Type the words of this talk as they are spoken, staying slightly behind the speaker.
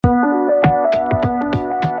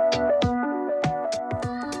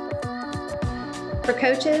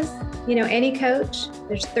coaches, any coach,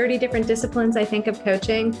 there's 30 different disciplines, I think, of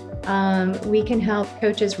coaching. We can help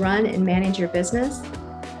coaches run and manage your business.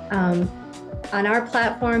 On our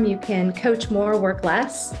platform, you can coach more, work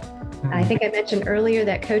less. I think I mentioned earlier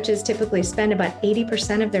that coaches typically spend about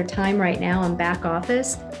 80% of their time right now on back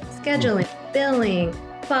office, scheduling, billing,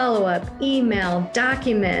 follow-up, email,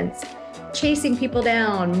 documents, chasing people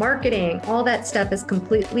down, marketing, all that stuff is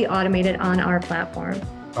completely automated on our platform.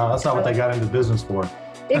 That's not what they got into business for.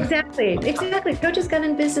 Exactly. Coaches got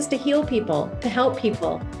in business to heal people, to help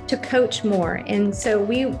people, to coach more. And so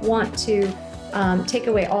we want to take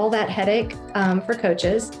away all that headache for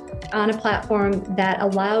coaches on a platform that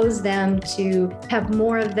allows them to have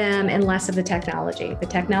more of them and less of the technology. The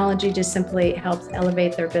technology just simply helps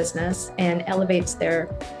elevate their business and elevates their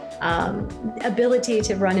ability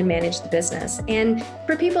to run and manage the business. And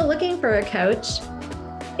for people looking for a coach,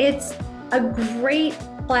 it's a great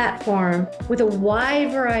platform with a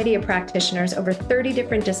wide variety of practitioners, over 30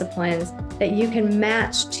 different disciplines that you can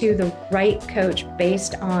match to the right coach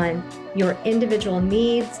based on your individual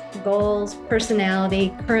needs, goals,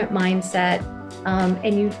 personality, current mindset,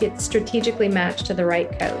 and you get strategically matched to the right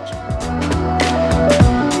coach.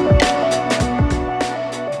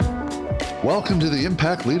 Welcome to the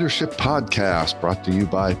Impact Leadership Podcast, brought to you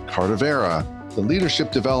by Cardivera, the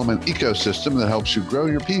leadership development ecosystem that helps you grow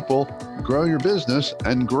your people, grow your business,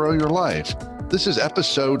 and grow your life. This is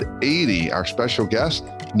episode 80. Our special guest,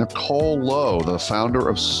 Nicole Lowe, the founder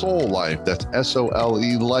of Sole Life. That's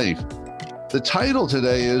S-O-L-E Life. The title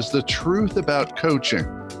today is The Truth About Coaching,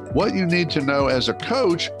 what you need to know as a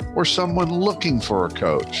coach or someone looking for a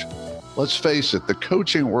coach. Let's face it, the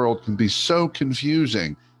coaching world can be so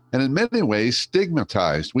confusing and in many ways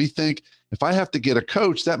stigmatized. We think, if I have to get a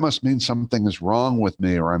coach, that must mean something is wrong with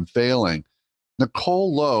me or I'm failing.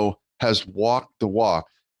 Nicole Lowe has walked the walk.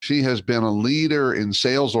 She has been a leader in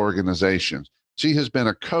sales organizations. She has been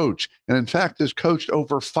a coach, and in fact has coached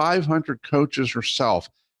over 500 coaches herself.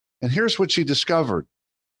 And here's what she discovered: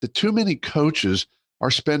 that too many coaches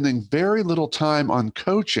are spending very little time on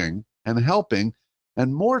coaching and helping,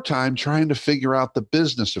 and more time trying to figure out the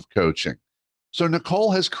business of coaching. So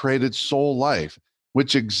Nicole has created Sole Life,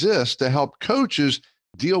 which exists to help coaches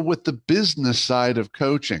deal with the business side of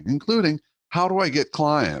coaching, including how do I get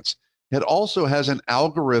clients? It also has an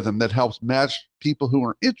algorithm that helps match people who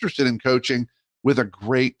are interested in coaching with a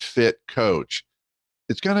great fit coach.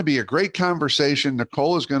 It's going to be a great conversation.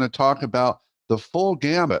 Nicole is going to talk about the full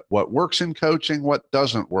gamut, what works in coaching, what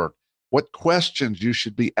doesn't work, what questions you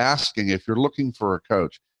should be asking if you're looking for a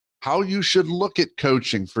coach, how you should look at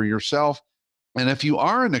coaching for yourself, and if you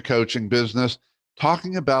are in the coaching business,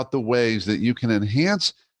 talking about the ways that you can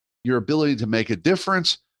enhance your ability to make a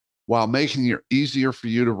difference while making it easier for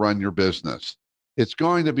you to run your business. It's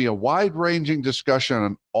going to be a wide-ranging discussion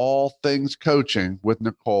on all things coaching with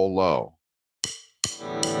Nicole Lowe.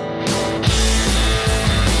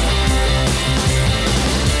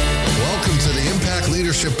 Welcome to the Impact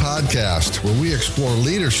Leadership Podcast, where we explore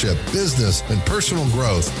leadership, business, and personal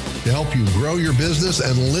growth to help you grow your business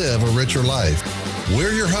and live a richer life.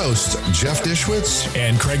 We're your hosts, Jeff Dishwitz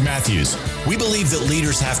and Craig Matthews. We believe that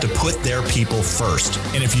leaders have to put their people first.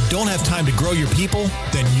 And if you don't have time to grow your people,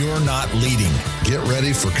 then you're not leading. Get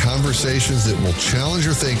ready for conversations that will challenge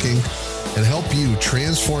your thinking and help you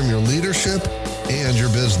transform your leadership and your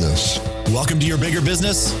business. Welcome to your bigger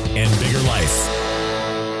business and bigger life.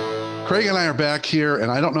 Craig and I are back here,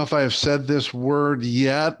 and I don't know if I have said this word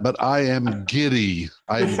yet, but I am giddy.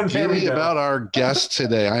 I'm giddy about our guest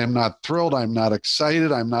today. I am not thrilled. I'm not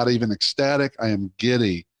excited. I'm not even ecstatic. I am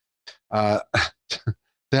giddy to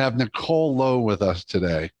have Nicole Lowe with us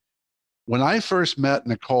today. When I first met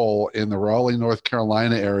Nicole in the Raleigh, North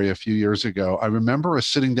Carolina area a few years ago, I remember us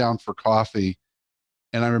sitting down for coffee,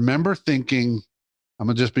 and I remember thinking, I'm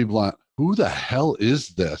going to just be blunt, who the hell is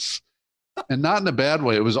this? And not in a bad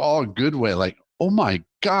way. It was all a good way. Like, oh my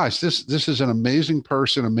gosh, this is an amazing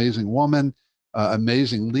person, amazing woman,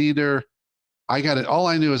 amazing leader. All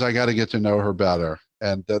I knew is I got to get to know her better.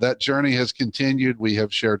 And that journey has continued. We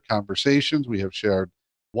have shared conversations. We have shared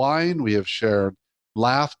wine. We have shared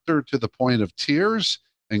laughter to the point of tears,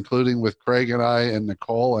 including with Craig and I and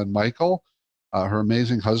Nicole and Michael, her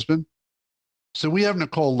amazing husband. So we have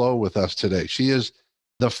Nicole Lowe with us today. She is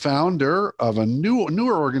the founder of a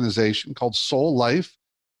newer organization called Sole Life.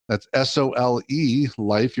 That's S-O-L-E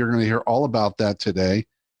Life. You're going to hear all about that today.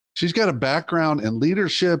 She's got a background in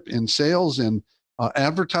leadership, in sales, and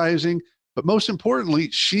advertising. But most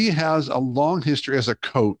importantly, she has a long history as a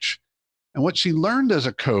coach. And what she learned as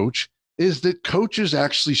a coach is that coaches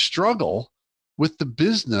actually struggle with the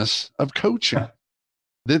business of coaching.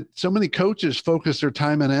 that so many coaches focus their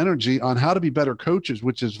time and energy on how to be better coaches,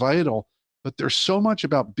 which is vital. But there's so much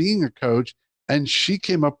about being a coach. And she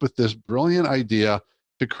came up with this brilliant idea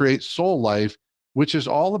to create Soul Life, which is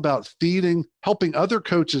all about helping other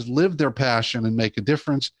coaches live their passion and make a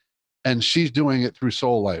difference. And she's doing it through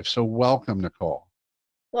Soul Life. So welcome, Nicole.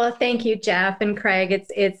 Well, thank you, Jeff and Craig.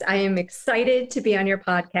 I am excited to be on your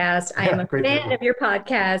podcast. I am a fan of your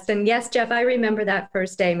podcast. And yes, Jeff, I remember that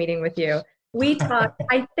first day meeting with you. We talked,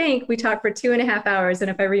 I think we talked for 2.5 hours. And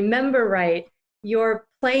if I remember right, your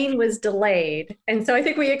plane was delayed. And so I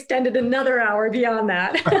think we extended another hour beyond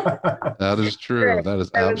that. That is true. That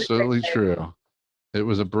is absolutely true. It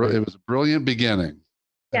was a brilliant beginning.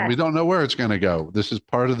 Yes. And we don't know where it's going to go. This is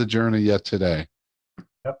part of the journey yet today.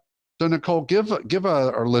 So Nicole, give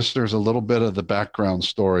our listeners a little bit of the background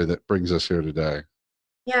story that brings us here today.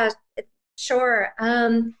 Yeah, sure.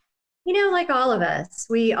 Like all of us,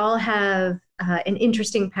 we all have an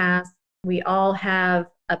interesting past. We all have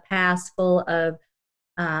a past full of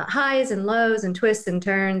highs and lows and twists and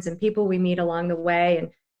turns and people we meet along the way and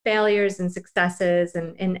failures and successes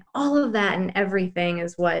and all of that and everything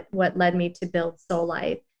is what led me to build Soul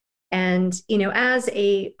Life. And, as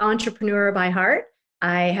a entrepreneur by heart,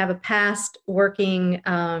 I have a past working,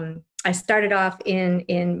 I started off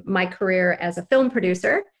in my career as a film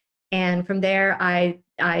producer. And from there, I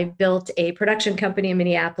built a production company in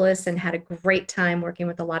Minneapolis and had a great time working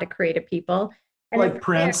with a lot of creative people. And like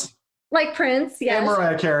Prince. Like Prince, yes. And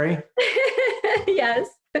Mariah Carey. Yes.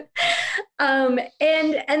 And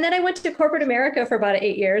then I went to corporate America for about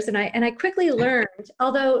 8 years, and I quickly learned,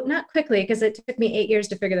 although not quickly, because it took me 8 years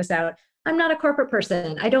to figure this out. I'm not a corporate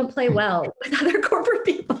person. I don't play well with other corporate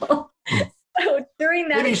people. So during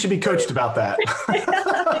that, maybe you should be coached about that.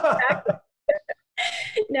 Exactly.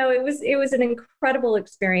 No, it was an incredible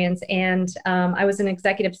experience, and I was an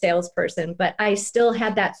executive salesperson, but I still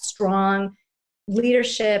had that strong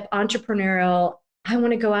leadership, entrepreneurial. I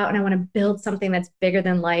want to go out and I want to build something that's bigger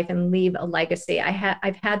than life and leave a legacy.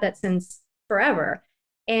 I've had that since forever.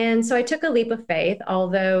 And so I took a leap of faith,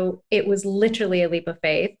 although it was literally a leap of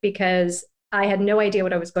faith because I had no idea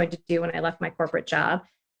what I was going to do when I left my corporate job.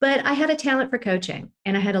 But I had a talent for coaching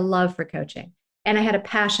and I had a love for coaching and I had a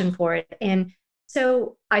passion for it. And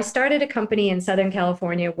so I started a company in Southern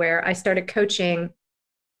California where I started coaching.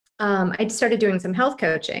 I started doing some health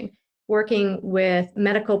coaching, working with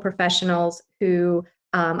medical professionals who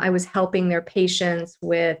I was helping their patients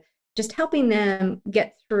with just helping them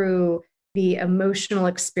get through the emotional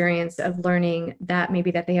experience of learning that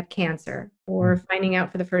maybe that they have cancer or finding out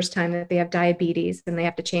for the first time that they have diabetes and they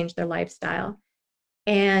have to change their lifestyle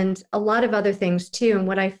and a lot of other things too. And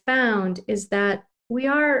what I found is that we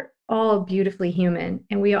are all beautifully human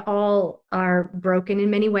and we all are broken in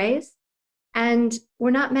many ways. And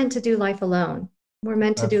we're not meant to do life alone. We're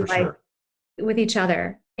meant to do life with each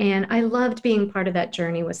other. And I loved being part of that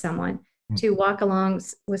journey with someone to walk along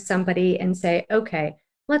with somebody and say, okay,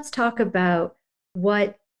 let's talk about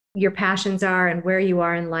what your passions are and where you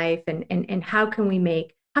are in life and how can we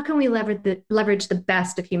leverage the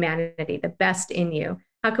best of humanity, the best in you?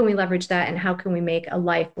 How can we leverage that and how can we make a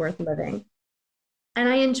life worth living? And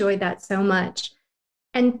I enjoyed that so much.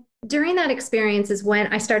 And during that experience is when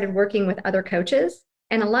I started working with other coaches.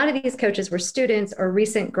 And a lot of these coaches were students or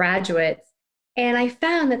recent graduates. And I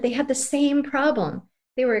found that they had the same problem.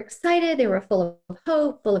 They were excited. They were full of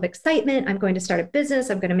hope, full of excitement. I'm going to start a business.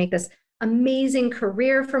 I'm going to make this amazing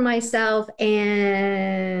career for myself.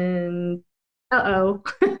 And how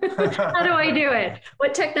do I do it?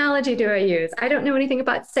 What technology do I use? I don't know anything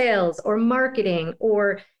about sales or marketing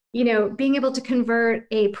or, being able to convert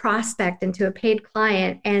a prospect into a paid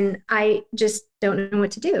client. And I just don't know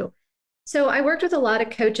what to do. So I worked with a lot of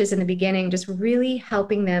coaches in the beginning, just really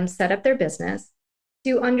helping them set up their business,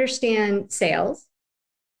 to understand sales,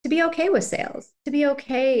 to be okay with sales, to be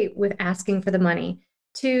okay with asking for the money,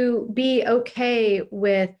 to be okay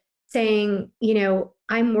with saying,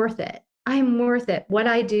 I'm worth it. I'm worth it. What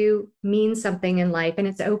I do means something in life, and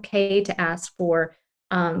it's okay to ask for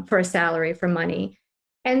a salary, for money.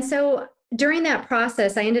 And so during that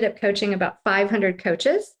process, I ended up coaching about 500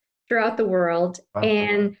 coaches throughout the world. Wow.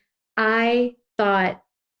 And I thought,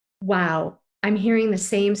 wow, I'm hearing the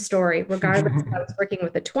same story, regardless if I was working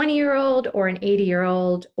with a 20-year-old or an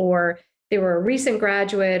 80-year-old, or they were a recent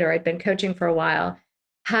graduate, or I'd been coaching for a while.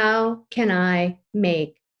 How can I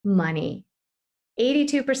make money?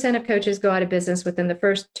 82% of coaches go out of business within the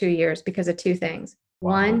first 2 years because of two things.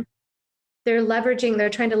 Wow. One, they're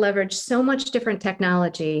trying to leverage so much different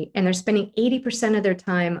technology, and they're spending 80% of their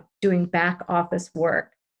time doing back office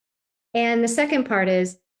work. And the second part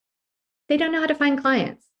is they don't know how to find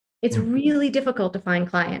clients. It's really difficult to find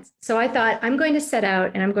clients. So I thought, I'm going to set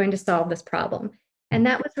out and I'm going to solve this problem. And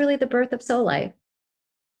that was really the birth of Soul Life.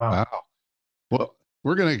 Wow. Wow. Well,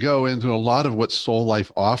 we're going to go into a lot of what Soul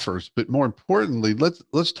Life offers, but more importantly,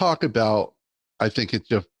 let's talk about, I think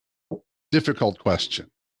it's a difficult question.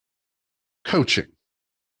 Coaching.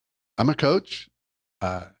 I'm a coach.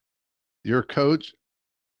 You're a coach.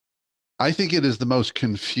 I think it is the most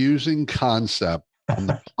confusing concept on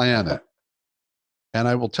the planet. And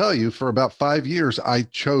I will tell you, for about 5 years, I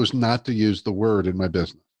chose not to use the word in my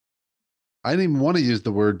business. I didn't even want to use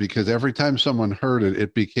the word because every time someone heard it,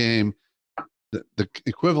 it became the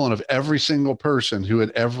equivalent of every single person who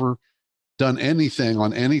had ever done anything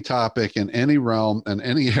on any topic in any realm and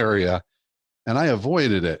any area. And I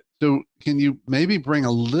avoided it. So can you maybe bring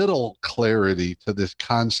a little clarity to this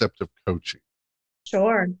concept of coaching?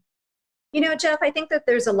 Sure. Jeff, I think that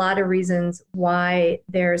there's a lot of reasons why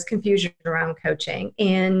there's confusion around coaching.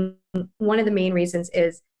 And one of the main reasons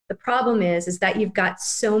is the problem is that you've got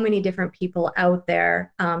so many different people out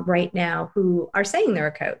there right now who are saying they're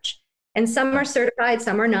a coach. And some are certified,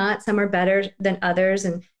 some are not, some are better than others,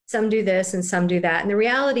 and some do this and some do that. And the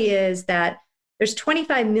reality is that there's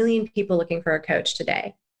 25 million people looking for a coach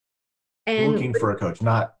today. And Looking for a coach,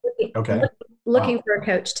 not, okay. Looking Wow. for a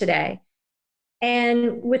coach today.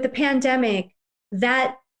 And with the pandemic,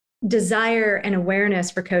 that desire and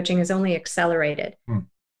awareness for coaching has only accelerated.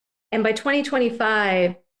 And by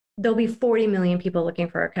 2025, there'll be 40 million people looking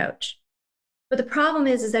for a coach. But the problem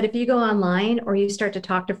is that if you go online or you start to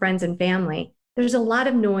talk to friends and family, there's a lot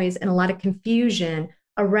of noise and a lot of confusion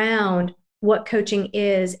around what coaching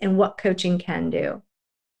is and what coaching can do.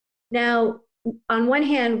 Now, on one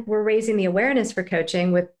hand, we're raising the awareness for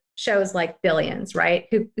coaching with shows like Billions, right?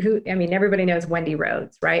 I mean, everybody knows Wendy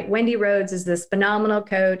Rhodes, right? Wendy Rhodes is this phenomenal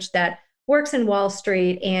coach that works in Wall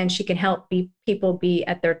Street, and she can help people be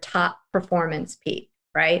at their top performance peak,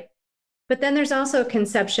 right? But then there's also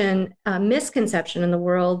a misconception in the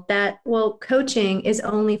world that, well, coaching is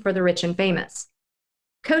only for the rich and famous.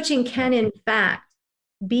 Coaching can, in fact,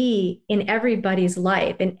 be in everybody's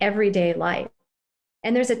life, in everyday life.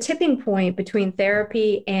 And there's a tipping point between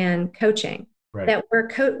therapy and coaching, Right. that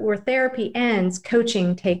where therapy ends,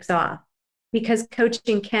 coaching takes off, because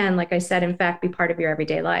coaching can, like I said, in fact, be part of your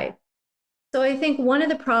everyday life. So I think one of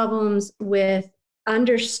the problems with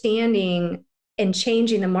understanding and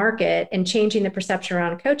changing the market and changing the perception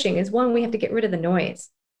around coaching is, one, we have to get rid of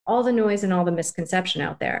all the noise and all the misconception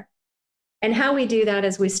out there. And how we do that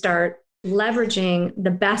is we start leveraging the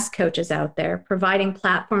best coaches out there, providing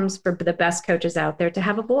platforms for the best coaches out there to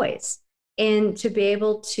have a voice and to be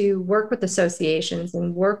able to work with associations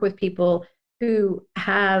and work with people who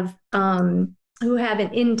have an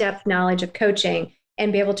in-depth knowledge of coaching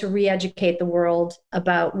and be able to re-educate the world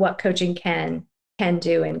about what coaching can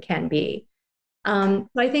do and can be. So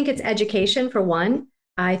I think it's education for one.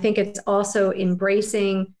 I think it's also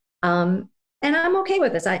embracing, and I'm okay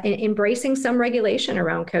with this, embracing some regulation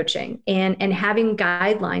around coaching and having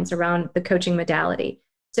guidelines around the coaching modality.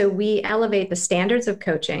 So we elevate the standards of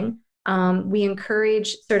coaching. We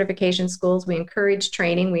encourage certification schools. We encourage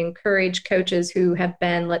training. We encourage coaches who have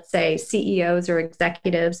been, let's say, CEOs or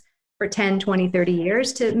executives for 10, 20, 30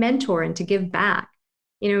 years to mentor and to give back.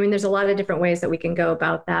 There's a lot of different ways that we can go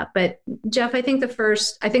about that. But Jeff, I think the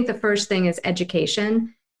first thing is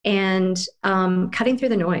education and cutting through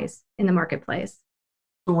the noise in the marketplace.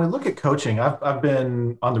 When we look at coaching, I've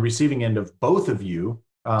been on the receiving end of both of you,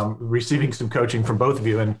 receiving some coaching from both of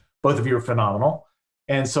you, and both of you are phenomenal.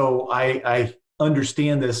 And so I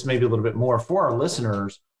understand this maybe a little bit more for our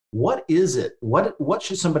listeners. What is it? What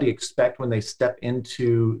should somebody expect when they step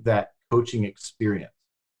into that coaching experience?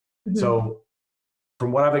 Mm-hmm. So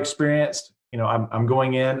from what I've experienced, I'm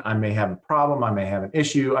going in, I may have a problem, I may have an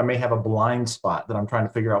issue, I may have a blind spot that I'm trying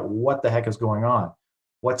to figure out what the heck is going on.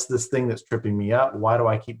 What's this thing that's tripping me up? Why do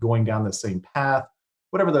I keep going down the same path?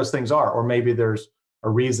 Whatever those things are. Or maybe there's a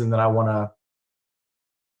reason that I want to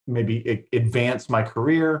maybe advance my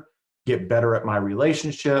career, get better at my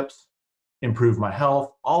relationships, improve my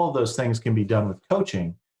health. All of those things can be done with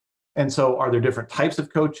coaching. And so are there different types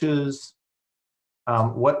of coaches?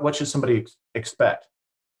 What should somebody expect?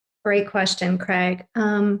 Great question, Craig.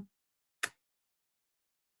 I'd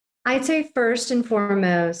say first and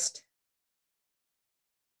foremost,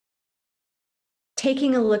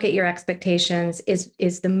 taking a look at your expectations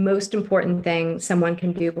is the most important thing someone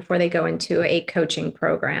can do before they go into a coaching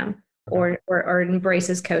program or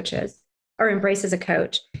embraces a coach.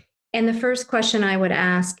 And the first question I would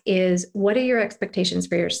ask is, what are your expectations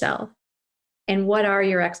for yourself? And what are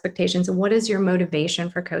your expectations? And what is your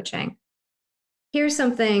motivation for coaching? here's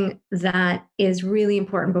something that is really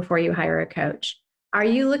important before you hire a coach. Are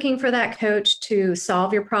you looking for that coach to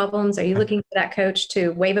solve your problems? Are you looking for that coach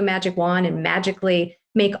to wave a magic wand and magically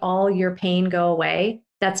make all your pain go away?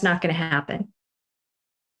 That's not going to happen.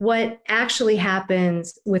 What actually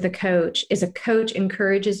happens with a coach is a coach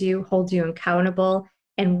encourages you, holds you accountable,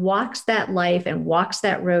 and walks that life and walks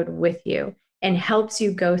that road with you and helps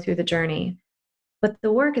you go through the journey. But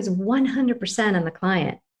the work is 100% on the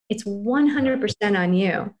client. It's 100% on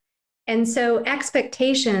you. And so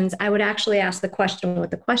expectations, I would actually ask the question with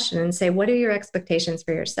the question and say, what are your expectations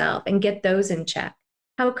for yourself? And get those in check.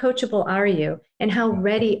 How coachable are you? And how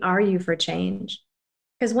ready are you for change?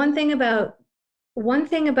 Because one thing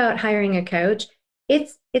about hiring a coach,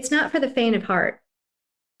 it's not for the faint of heart.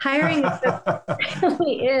 Hiring a coach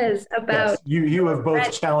really is about. Yes, you have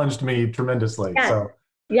both challenged me tremendously. Yes. So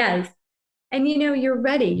Yes. And you're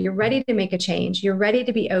ready. You're ready to make a change. You're ready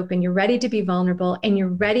to be open. You're ready to be vulnerable, and you're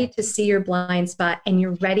ready to see your blind spot, and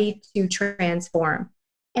you're ready to transform.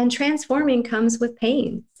 And transforming comes with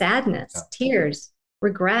pain, sadness, tears,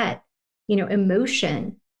 regret,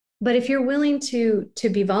 emotion. But if you're willing to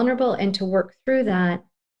be vulnerable and to work through that,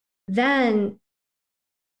 then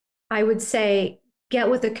I would say get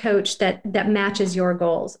with a coach that matches your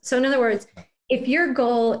goals. So in other words, if your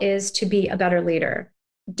goal is to be a better leader,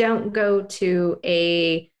 don't go to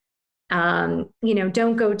a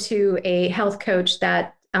health coach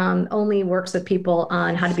that only works with people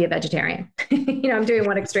on how to be a vegetarian. I'm doing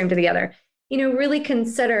one extreme to the other. Really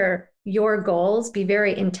consider your goals, be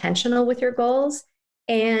very intentional with your goals,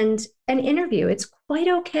 and an interview. It's quite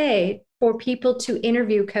okay for people to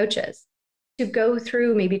interview coaches, to go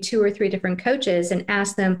through maybe 2 or 3 different coaches and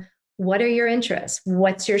ask them, what are your interests?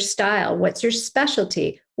 What's your style? What's your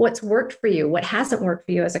specialty? What's worked for you? What hasn't worked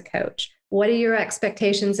for you as a coach? What are your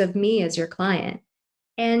expectations of me as your client?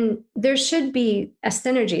 And there should be a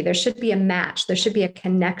synergy. There should be a match. There should be a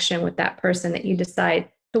connection with that person that you decide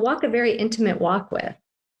to walk a very intimate walk with.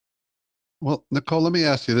 Well, Nicole, let me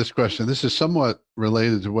ask you this question. This is somewhat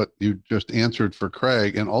related to what you just answered for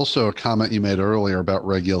Craig, and also a comment you made earlier about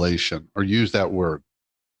regulation, or use that word.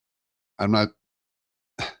 So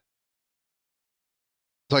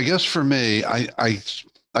I guess for me, I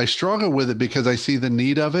struggle with it because I see the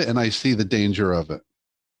need of it and I see the danger of it.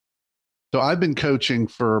 So I've been coaching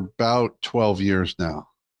for about 12 years now.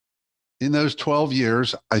 In those 12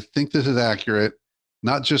 years, I think this is accurate,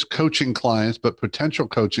 not just coaching clients, but potential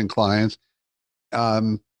coaching clients.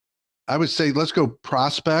 I would say let's go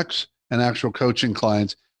prospects and actual coaching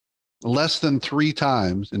clients. Less than 3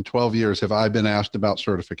 times in 12 years have I been asked about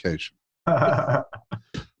certification. And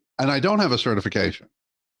I don't have a certification.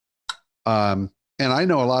 And I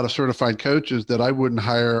know a lot of certified coaches that I wouldn't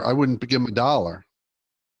hire. I wouldn't give them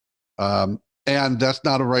 $1. And that's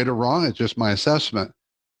not a right or wrong. It's just my assessment.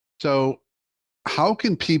 So how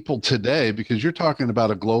can people today, because you're talking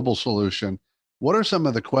about a global solution, what are some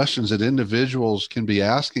of the questions that individuals can be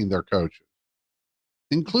asking their coaches,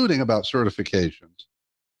 including about certifications,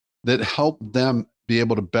 that help them be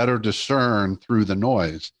able to better discern through the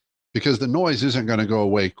noise? Because the noise isn't going to go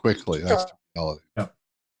away quickly. That's the reality. Yeah.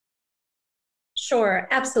 Sure,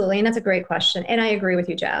 absolutely. And that's a great question. And I agree with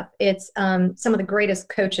you, Jeff. It's some of the greatest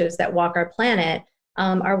coaches that walk our planet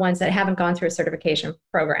are ones that haven't gone through a certification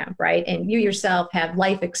program, right? And you yourself have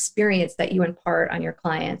life experience that you impart on your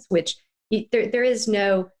clients, which there's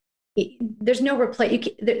not a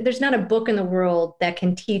book in the world that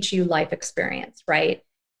can teach you life experience, right?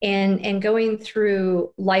 And going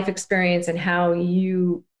through life experience and how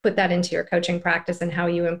you put that into your coaching practice and how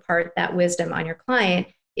you impart that wisdom on your client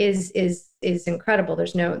is incredible.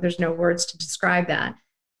 There's no words to describe that.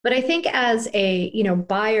 But I think as a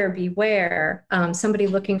buyer beware, somebody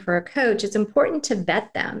looking for a coach, it's important to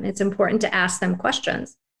vet them. It's important to ask them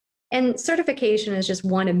questions. And certification is just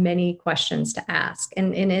one of many questions to ask.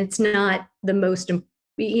 And it's not the most,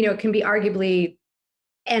 it can be arguably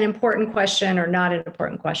an important question or not an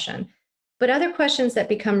important question. But other questions that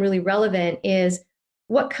become really relevant is,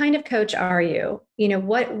 what kind of coach are you?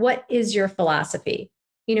 What is your philosophy?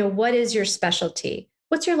 What is your specialty?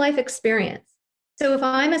 What's your life experience? So if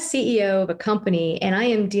I'm a CEO of a company and I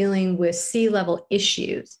am dealing with C-level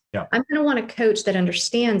issues, I'm going to want a coach that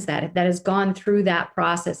understands that has gone through that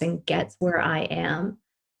process and gets where I am.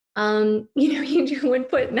 You would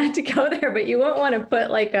put, not to go there, but you won't want to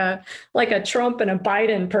put like a Trump and a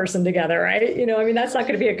Biden person together, right? That's not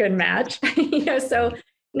going to be a good match. So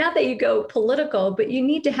not that you go political, but you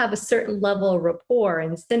need to have a certain level of rapport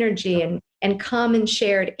and synergy and common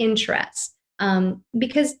shared interests,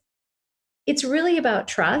 because it's really about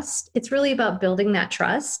trust. It's really about building that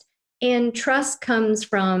trust. And trust comes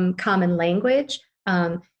from common language,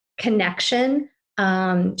 connection,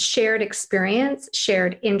 shared experience,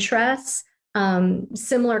 shared interests,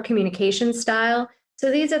 similar communication style.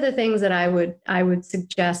 So these are the things that I would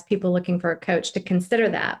suggest people looking for a coach to consider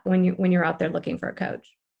that when you're out there looking for a coach.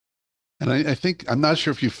 And I think, I'm not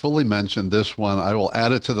sure if you fully mentioned this one. I will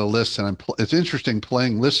add it to the list. And it's interesting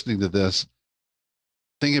listening to this,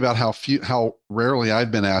 thinking about how rarely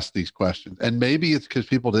I've been asked these questions. And maybe it's because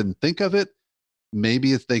people didn't think of it.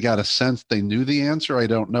 Maybe it's they got a sense they knew the answer. I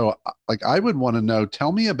don't know. Like, I would want to know,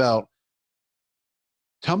 tell me about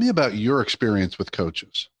your experience with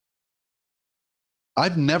coaches.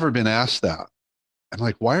 I've never been asked that. I'm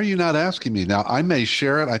like, why are you not asking me? Now, I may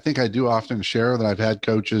share it. I think I do often share that I've had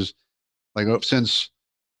coaches, like, since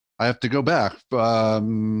I have to go back,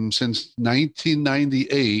 since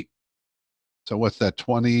 1998. So what's that,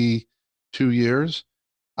 22 years?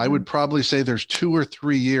 I would probably say there's 2 or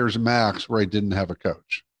 3 years max where I didn't have a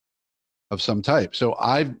coach of some type. So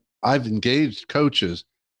I've engaged coaches,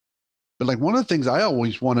 but like, one of the things I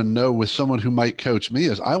always want to know with someone who might coach me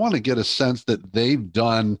is I want to get a sense that they've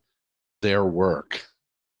done their work.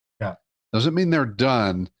 Yeah. Doesn't mean they're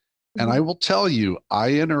done. And I will tell you,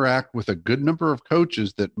 I interact with a good number of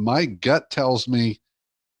coaches that my gut tells me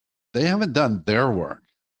they haven't done their work.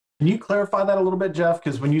 Can you clarify that a little bit, Jeff?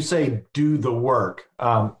 Because when you say do the work,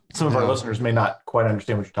 some of our listeners may not quite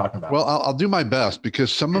understand what you're talking about. Well, I'll do my best,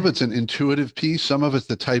 because some of it's an intuitive piece. Some of it's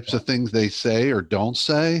the types of things they say or don't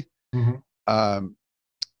say that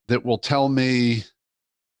will tell me.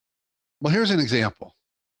 Well, here's an example.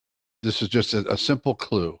 This is just a simple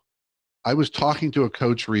clue. I was talking to a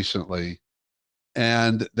coach recently,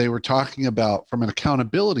 and they were talking about, from an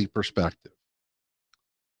accountability perspective,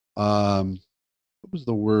 what was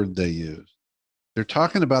the word they used? They're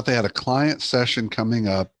talking about they had a client session coming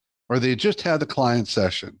up, or they just had the client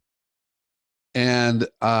session. And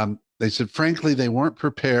they said, frankly, they weren't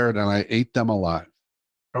prepared, and I ate them alive.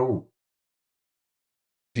 Oh.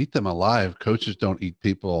 Eat them alive? Coaches don't eat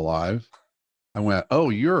people alive. I went,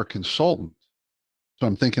 oh, you're a consultant. So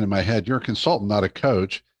I'm thinking in my head, you're a consultant, not a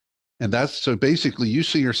coach. And that's, so basically you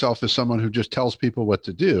see yourself as someone who just tells people what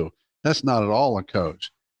to do. That's not at all a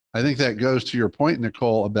coach. I think that goes to your point,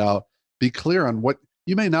 Nicole, about be clear on what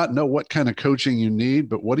you may not know what kind of coaching you need,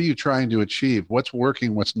 but what are you trying to achieve? What's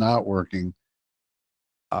working, what's not working?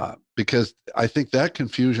 Because I think that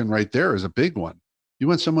confusion right there is a big one. You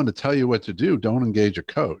want someone to tell you what to do, don't engage a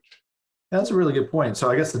coach. That's a really good point. So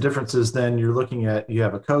I guess the difference is then you're looking at, you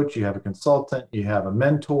have a coach, you have a consultant, you have a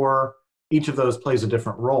mentor. Each of those plays a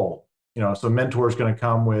different role. So a mentor is going to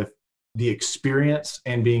come with the experience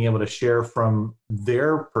and being able to share from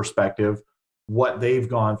their perspective what they've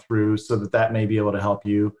gone through, so that may be able to help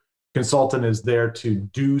you. Consultant is there to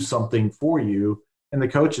do something for you, and the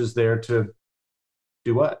coach is there to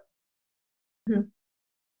do what? Mm-hmm.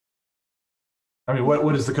 I mean,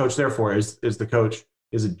 what is the coach there for? Is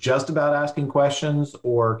it just about asking questions,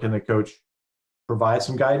 or can the coach provide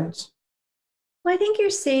some guidance? Well, I think you're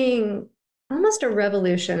seeing almost a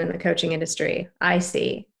revolution in the coaching industry, I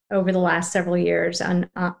see, over the last several years on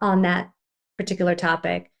that particular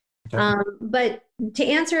topic. Okay. But to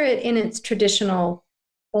answer it in its traditional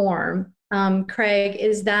form, Craig,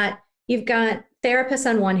 is that you've got therapists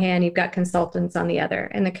on one hand, you've got consultants on the other,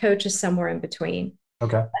 and the coach is somewhere in between.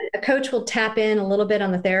 Okay. A coach will tap in a little bit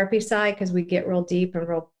on the therapy side because we get real deep and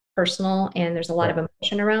real personal, and there's a lot of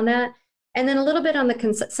emotion around that. And then a little bit on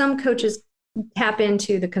some coaches tap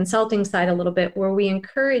into the consulting side a little bit, where we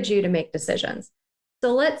encourage you to make decisions.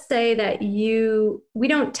 So let's say that we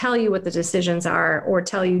don't tell you what the decisions are or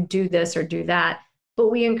tell you do this or do that, but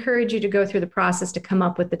we encourage you to go through the process to come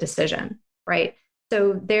up with the decision, right?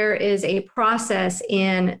 So there is a process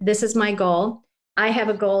in, this is my goal. I have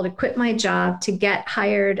a goal to quit my job to get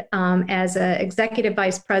hired as an executive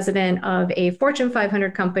vice president of a Fortune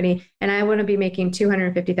 500 company, and I want to be making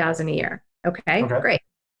 $250,000 a year. Okay, great.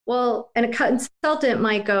 Well, and a consultant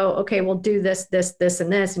might go, okay, we'll do this, this, this,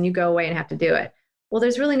 and this, and you go away and have to do it. Well,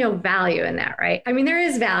 there's really no value in that, right? I mean, there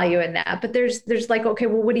is value in that, but there's like, okay,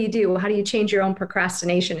 well, what do you do? How do you change your own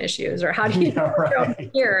procrastination issues, or how do you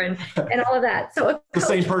here and all of that? So the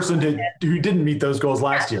same person who didn't meet those goals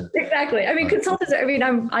last year. Exactly. I mean, consultants. I mean,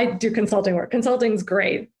 I do consulting work. Consulting's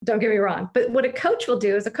great. Don't get me wrong. But what a coach will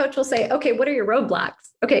do is a coach will say, okay, what are your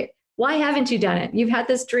roadblocks? Okay, why haven't you done it? You've had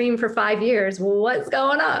this dream for 5 years. Well, what's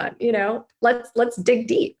going on? Let's dig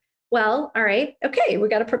deep. Well, all right. Okay. We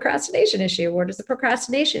got a procrastination issue. Where does the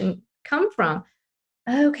procrastination come from?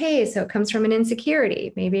 Okay. So it comes from an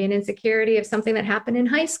insecurity, maybe an insecurity of something that happened in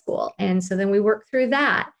high school. And so then we work through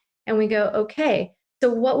that and we go, okay,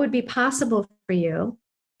 so what would be possible for you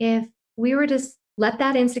if we were to let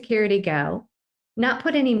that insecurity go, not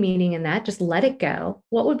put any meaning in that, just let it go,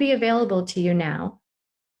 what would be available to you now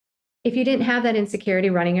if you didn't have that insecurity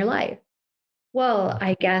running your life? Well,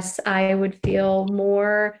 I guess I would feel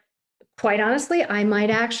more, quite honestly, I might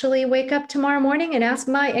actually wake up tomorrow morning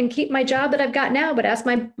and keep my job that I've got now, but ask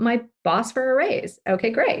my boss for a raise. Okay,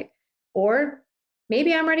 great. Or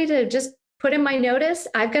maybe I'm ready to just put in my notice.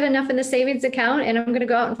 I've got enough in the savings account and I'm going to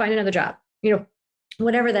go out and find another job,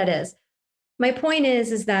 whatever that is. My point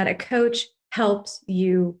is that a coach helps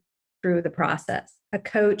you through the process. A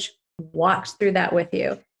coach walks through that with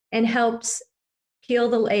you and helps peel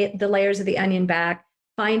the layers of the onion back,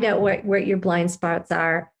 find out where your blind spots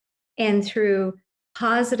are, and through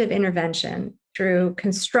positive intervention, through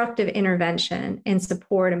constructive intervention and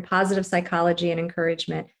support and positive psychology and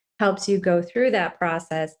encouragement, helps you go through that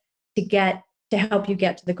process to help you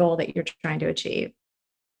get to the goal that you're trying to achieve.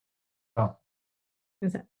 Oh.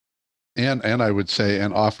 And I would say,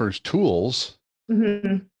 and offers tools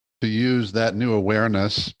to use that new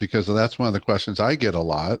awareness, because that's one of the questions I get a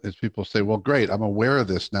lot is people say, well, great, I'm aware of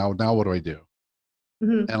this now. Now what do I do?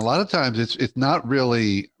 And a lot of times it's not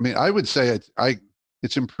really, I mean, I would say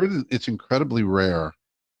it's incredibly rare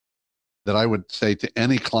that I would say to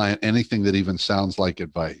any client anything that even sounds like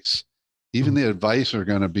advice. Even the advice are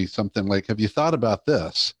going to be something like, have you thought about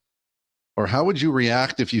this? Or how would you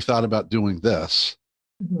react if you thought about doing this?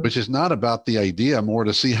 Which is not about the idea, more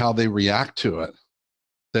to see how they react to it.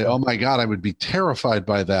 Say, oh my God, I would be terrified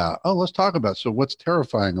by that. Oh, let's talk about it. So what's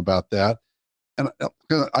terrifying about that? And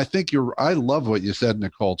I think I love what you said,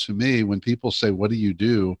 Nicole. To me, when people say, what do you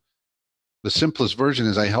do? The simplest version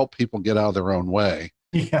is I help people get out of their own way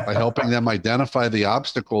by helping them identify the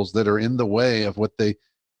obstacles that are in the way of what they.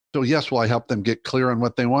 So yes, will I help them get clear on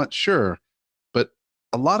what they want? Sure. But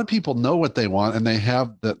a lot of people know what they want and they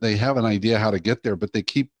have an idea how to get there, but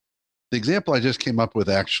the example I just came up with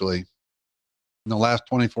actually in the last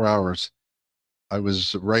 24 hours, I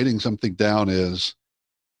was writing something down is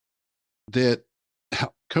that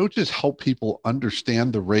coaches help people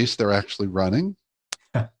understand the race they're actually running.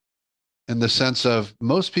 In the sense of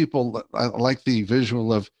most people, I like the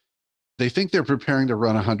visual of, they think they're preparing to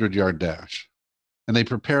run a 100-yard dash and they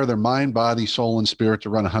prepare their mind, body, soul, and spirit to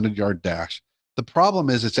run a 100-yard dash. The problem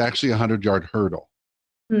is it's actually a 100-yard hurdle.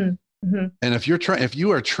 And if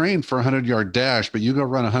you are trained for a 100-yard dash, but you go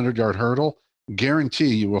run a 100-yard hurdle,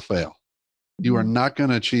 guarantee you will fail. You are not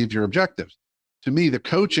going to achieve your objectives. To me, the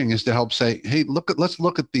coaching is to help say, hey, let's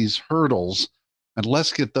look at these hurdles and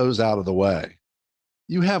let's get those out of the way.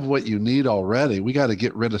 You have what you need already. We got to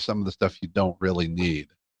get rid of some of the stuff you don't really need.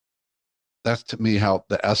 That's to me how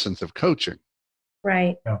the essence of coaching.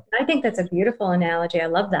 Right. Yeah. I think that's a beautiful analogy. I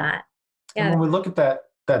love that. Yeah. And when we look at that,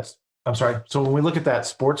 so when we look at that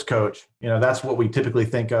sports coach, that's what we typically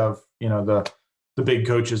think of, the big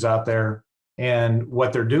coaches out there. And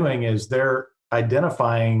what they're doing is they're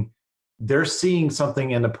seeing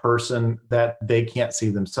something in the person that they can't see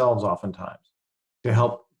themselves oftentimes to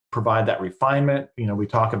help provide that refinement. We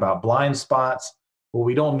talk about blind spots. Well,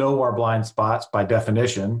 we don't know our blind spots by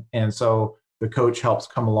definition. And so the coach helps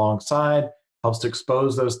come alongside, helps to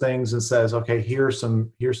expose those things and says, okay, here's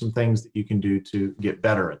some things that you can do to get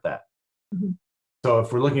better at that. So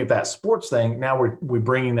if we're looking at that sports thing, now we're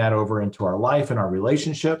bringing that over into our life and our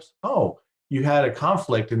relationships. Oh, you had a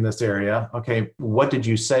conflict in this area. Okay, what did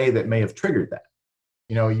you say that may have triggered that?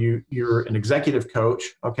 You're an executive coach.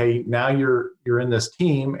 Okay, now you're in this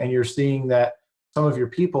team and you're seeing that some of your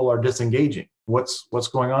people are disengaging. What's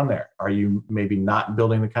going on there? Are you maybe not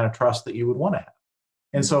building the kind of trust that you would want to have?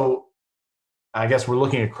 And so I guess we're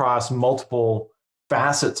looking across multiple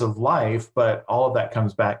facets of life, but all of that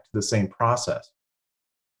comes back to the same process.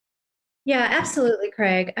 Yeah, absolutely,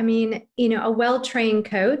 Craig. I mean, a well-trained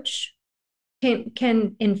coach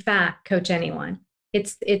can in fact coach anyone.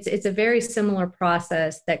 It's a very similar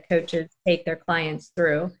process that coaches take their clients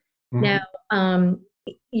through. Now,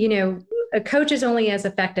 a coach is only as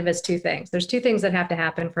effective as two things. There's two things that have to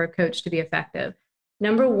happen for a coach to be effective.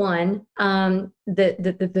 Number one,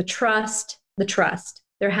 the trust.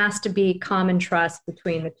 There has to be common trust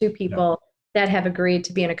between the two people that have agreed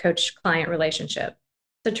to be in a coach-client relationship.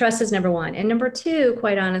 So trust is number one. And number two,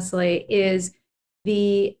 quite honestly, is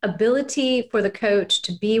the ability for the coach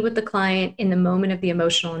to be with the client in the moment of the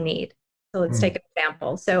emotional need. So let's take an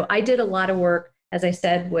example. So I did a lot of work, as I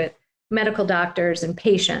said, with medical doctors and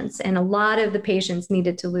patients, and a lot of the patients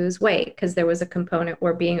needed to lose weight because there was a component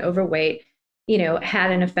where being overweight,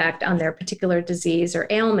 had an effect on their particular disease or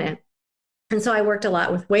ailment. And so I worked a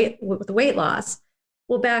lot with weight loss.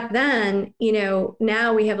 Well, back then,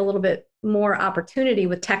 now we have a little bit more opportunity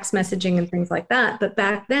with text messaging and things like that. But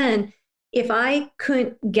back then, if I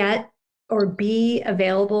couldn't get or be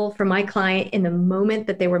available for my client in the moment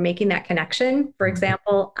that they were making that connection, for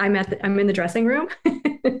example, I'm in the dressing room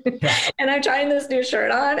and I'm trying this new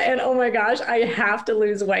shirt on, and oh my gosh, I have to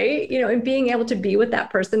lose weight, and being able to be with that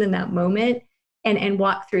person in that moment and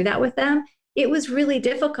walk through that with them, it was really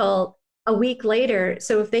difficult a week later.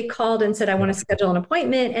 So if they called and said, I want to schedule an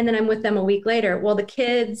appointment, and then I'm with them a week later, well, the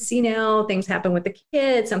kids, things happen with the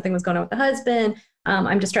kids, something was going on with the husband.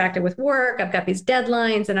 I'm distracted with work. I've got these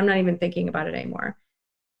deadlines and I'm not even thinking about it anymore.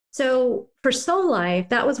 So for Soul Life,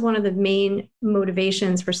 that was one of the main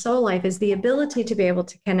motivations for Soul Life, is the ability to be able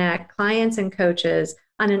to connect clients and coaches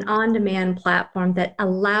on an on-demand platform that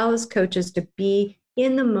allows coaches to be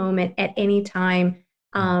in the moment at any time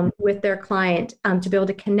with their client, to be able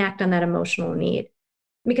to connect on that emotional need,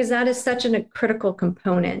 because that is such a critical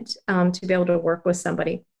component to be able to work with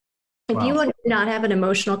somebody. If you would not have an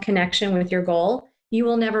emotional connection with your goal, you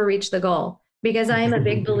will never reach the goal, because I am a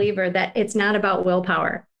big believer that it's not about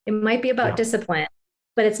willpower. It might be about discipline,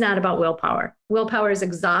 but it's not about willpower. Willpower is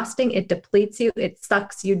exhausting. It depletes you. It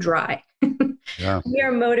sucks you dry. We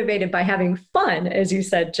are motivated by having fun, as you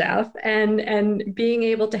said, Jeff, and being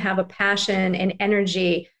able to have a passion and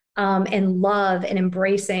energy and love and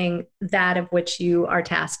embracing that of which you are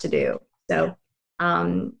tasked to do. So,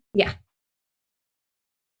 yeah.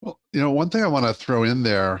 Well, one thing I want to throw in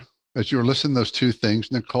there, as you were listening to those two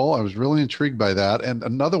things, Nicole, I was really intrigued by that. And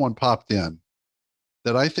another one popped in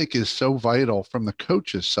that I think is so vital from the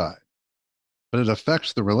coach's side, but it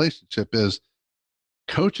affects the relationship, is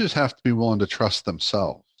coaches have to be willing to trust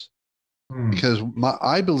themselves. Because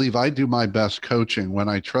I believe I do my best coaching when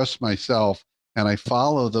I trust myself and I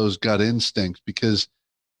follow those gut instincts, because,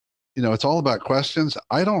 it's all about questions.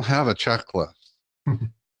 I don't have a checklist.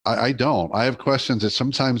 I don't. I have questions that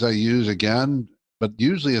sometimes I use again, but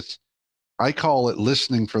usually I call it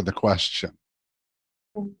listening for the question.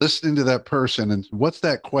 Listening to that person and what's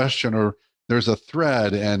that question, or there's a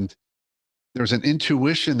thread and there's an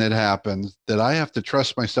intuition that happens that I have to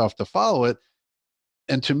trust myself to follow it.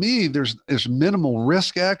 And to me, there's minimal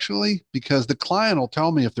risk, actually, because the client will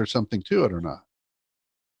tell me if there's something to it or not.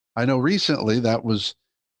 I know recently that was,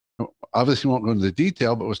 obviously won't go into the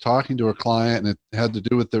detail, but was talking to a client, and it had to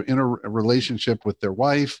do with their inner relationship with their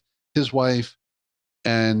wife, his wife,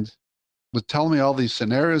 and was telling me all these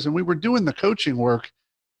scenarios. And we were doing the coaching work,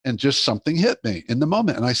 and just something hit me in the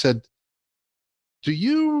moment. And I said, do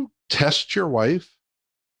you test your wife?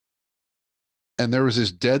 And there was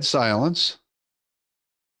this dead silence.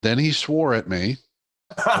 Then he swore at me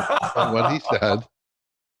on what he said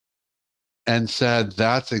and said,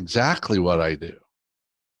 that's exactly what I do.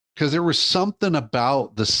 Because there was something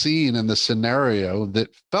about the scene and the scenario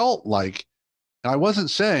that felt like, I wasn't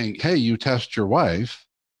saying, hey, you test your wife.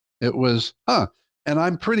 It was, and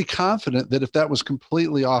I'm pretty confident that if that was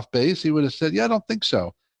completely off base, he would have said, yeah, I don't think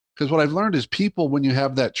so. Because what I've learned is people, when you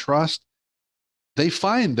have that trust, they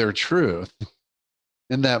find their truth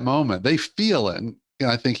in that moment. They feel it. And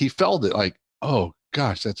I think he felt it, like, oh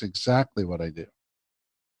gosh, that's exactly what I do.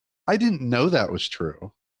 I didn't know that was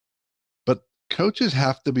true, but coaches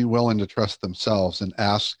have to be willing to trust themselves and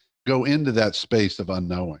go into that space of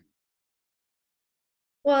unknowing.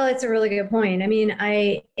 Well, it's a really good point. I mean,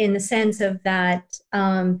 in the sense of that,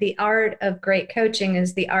 the art of great coaching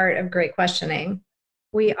is the art of great questioning.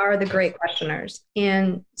 We are the great questioners.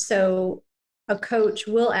 And so a coach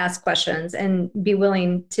will ask questions and be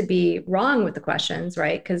willing to be wrong with the questions,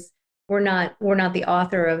 right? Because we're not the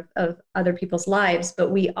author of other people's lives,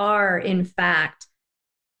 but we are, in fact,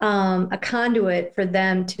 a conduit for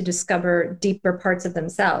them to discover deeper parts of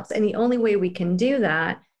themselves. And the only way we can do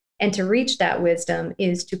that and to reach that wisdom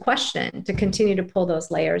is to question, to continue to pull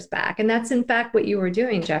those layers back. And that's, in fact, what you were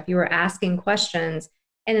doing, Jeff. You were asking questions,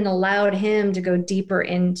 and it allowed him to go deeper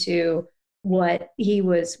into what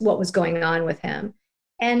was going on with him.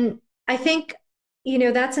 And I think,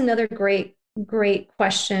 that's another great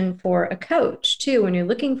question for a coach too, when you're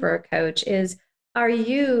looking for a coach, is, are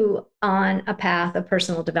you on a path of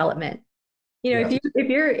personal development? If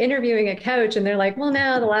you're interviewing a coach and they're like, well,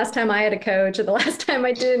 no, the last time I had a coach, or the last time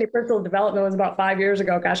I did any personal development was about 5 years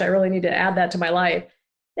ago. Gosh, I really need to add that to my life.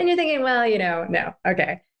 Then you're thinking, well, no,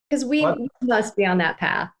 okay. Because we must be on that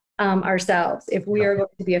path ourselves if we are going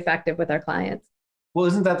to be effective with our clients. Well,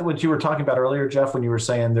 isn't that what you were talking about earlier, Jeff, when you were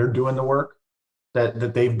saying they're doing the work,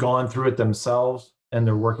 that they've gone through it themselves and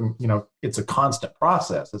they're working, it's a constant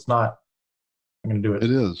process. It's not, I'm going to do it.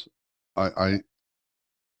 It is.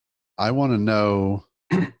 I want to know.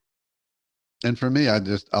 And for me,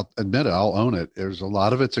 I'll admit it, I'll own it. There's a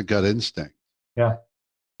lot of it's a gut instinct. Yeah.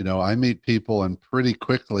 I meet people and pretty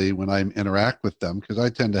quickly when I interact with them, because I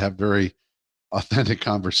tend to have very authentic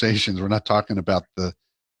conversations. We're not talking about the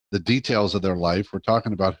details of their life. We're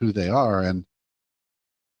talking about who they are. And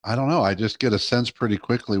I don't know, I just get a sense pretty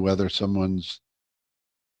quickly whether someone's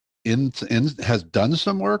has done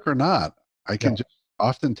some work or not. I can just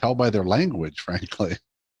often tell by their language, frankly.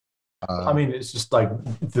 I mean, it's just like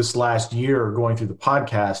this last year going through the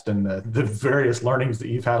podcast and the various learnings that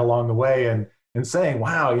you've had along the way, and saying,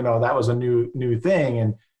 wow, that was a new thing.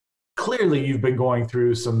 And clearly you've been going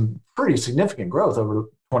through some pretty significant growth over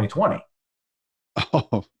 2020.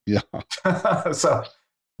 Oh, yeah. So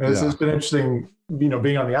it's been interesting, being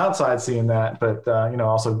on the outside seeing that, but,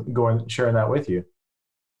 also sharing that with you.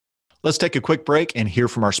 Let's take a quick break and hear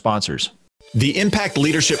from our sponsors. The Impact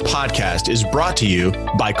Leadership Podcast is brought to you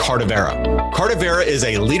by Cardivera. Cardivera is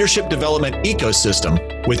a leadership development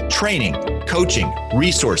ecosystem with training, coaching,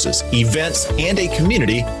 resources, events, and a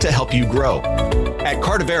community to help you grow. At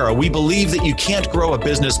Cardivera, we believe that you can't grow a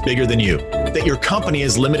business bigger than you, that your company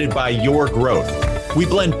is limited by your growth. We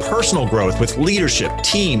blend personal growth with leadership,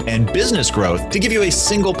 team, and business growth to give you a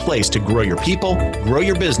single place to grow your people, grow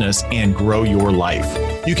your business, and grow your life.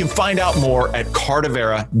 You can find out more at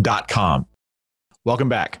cardivera.com. Welcome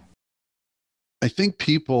back. I think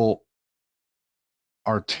people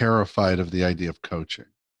are terrified of the idea of coaching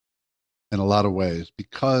in a lot of ways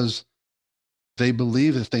because they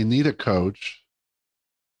believe if they need a coach,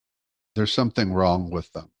 there's something wrong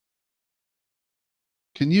with them.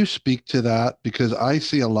 Can you speak to that? Because I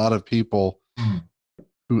see a lot of people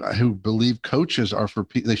who believe coaches are for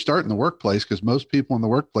people. They start in the workplace because most people in the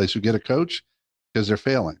workplace who get a coach because they're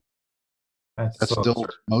failing. That's so still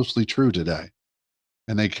mostly true today.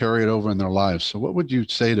 And they carry it over in their lives. So what would you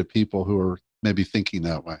say to people who are maybe thinking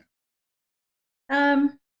that way?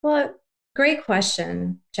 Well, great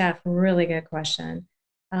question, Jeff. Really good question.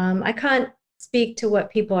 I can't speak to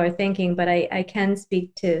what people are thinking, but I can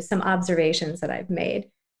speak to some observations that I've made.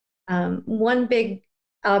 One big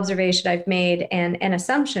observation I've made and an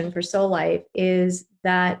assumption for Soul Life is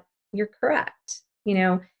that you're correct.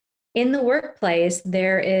 In the workplace,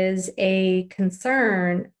 there is a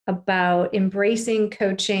concern about embracing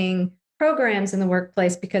coaching programs in the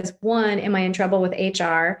workplace because one, am I in trouble with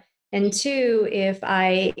HR? And two, if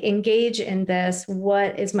I engage in this,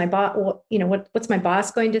 what is my boss? What's my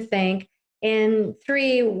boss going to think? And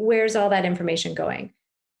three, where's all that information going?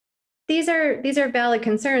 These are valid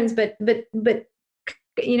concerns, but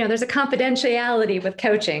there's a confidentiality with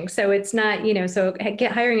coaching. So it's not,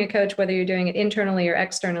 hiring a coach, whether you're doing it internally or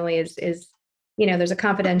externally is there's a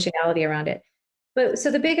confidentiality around it. But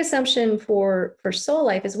so the big assumption for Soul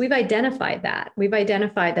Life is we've identified that. We've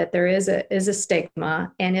identified that there is a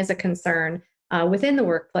stigma and is a concern within the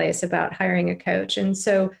workplace about hiring a coach. And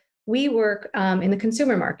so we work in the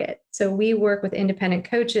consumer market. So we work with independent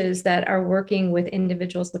coaches that are working with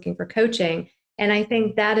individuals looking for coaching. And I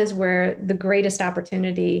think that is where the greatest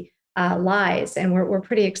opportunity lies. And we're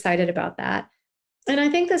pretty excited about that. And I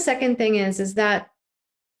think the second thing is that,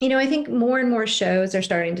 I think more and more shows are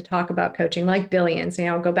starting to talk about coaching, like Billions.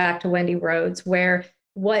 I'll go back to Wendy Rhodes, where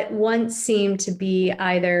what once seemed to be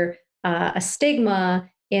either a stigma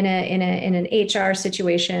in an HR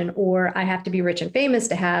situation, or I have to be rich and famous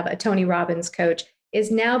to have a Tony Robbins coach, is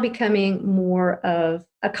now becoming more of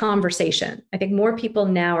a conversation. I think more people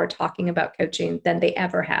now are talking about coaching than they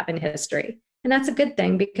ever have in history. And that's a good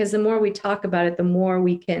thing, because the more we talk about it, the more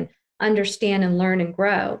we can understand and learn and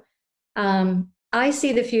grow. I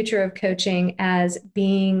see the future of coaching as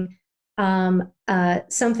being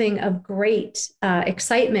something of great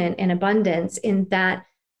excitement and abundance, in that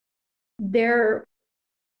there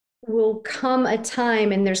will come a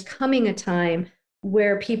time, and there's coming a time,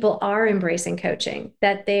 where people are embracing coaching,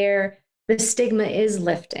 that the stigma is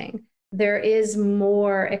lifting. There is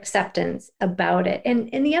more acceptance about it.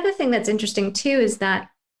 And the other thing that's interesting too is that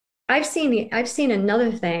I've seen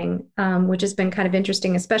another thing, which has been kind of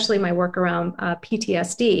interesting, especially my work around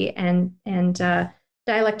PTSD and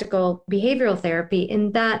dialectical behavioral therapy,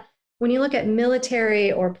 in that when you look at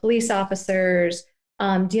military or police officers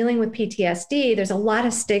dealing with PTSD, there's a lot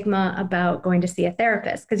of stigma about going to see a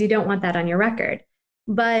therapist because you don't want that on your record.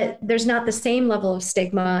 But there's not the same level of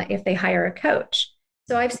stigma if they hire a coach.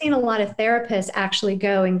 So I've seen a lot of therapists actually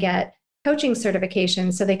go and get coaching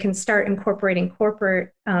certifications so they can start incorporating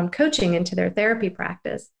corporate coaching into their therapy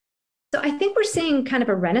practice. So I think we're seeing kind of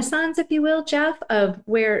a renaissance, if you will, Jeff, of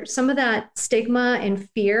where some of that stigma and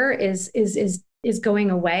fear is going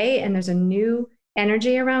away, and there's a new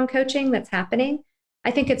energy around coaching that's happening.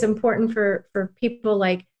 I think it's important for people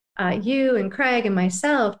like you and Craig and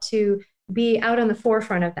myself to be out on the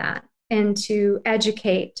forefront of that and to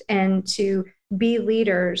educate and to be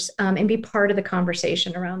leaders and be part of the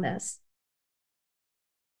conversation around this.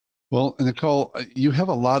 Well, Nicole, you've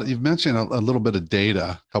mentioned a little bit of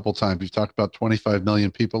data a couple times. You've talked about 25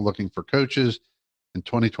 million people looking for coaches. In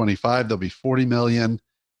 2025, there'll be 40 million.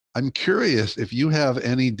 I'm curious if you have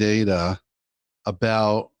any data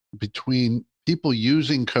about between people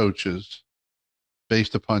using coaches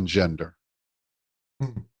based upon gender.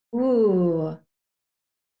 Ooh,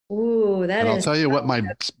 that and is. I'll tell you what good.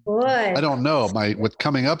 I don't know, what's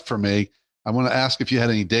coming up for me. I want to ask if you had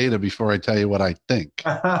any data before I tell you what I think.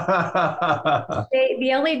 The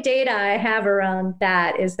only data I have around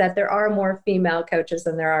that is that there are more female coaches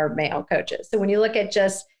than there are male coaches. So when you look at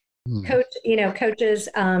just coaches,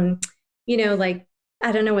 like,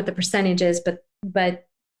 I don't know what the percentage is, but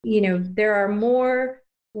there are more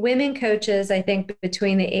women coaches, I think,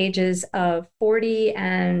 between the ages of 40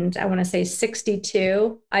 and I want to say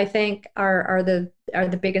 62, I think are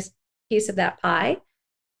the biggest piece of that pie.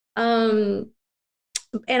 And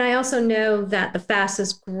I also know that the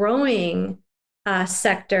fastest growing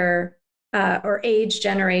sector or age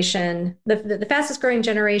generation, the fastest growing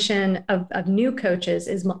generation of new coaches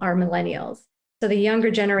are millennials. So the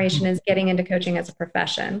younger generation is getting into coaching as a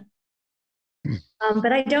profession.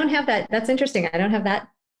 But I don't have that. That's interesting. I don't have that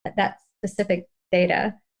specific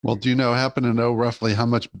data. Well, do you happen to know roughly how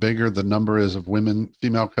much bigger the number is of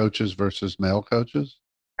female coaches versus male coaches?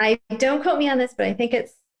 Don't quote me on this, but I think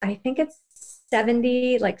it's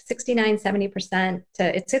 70, like 69, 70%.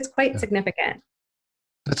 It's quite significant.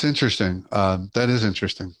 That's interesting. That is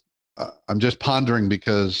interesting. I'm just pondering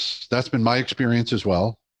because that's been my experience as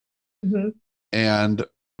well. Mm-hmm. And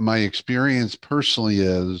my experience personally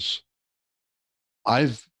is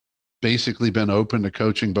I've basically been open to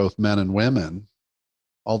coaching both men and women,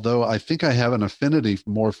 although I think I have an affinity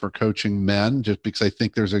more for coaching men just because I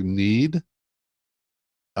think there's a need.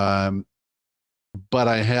 But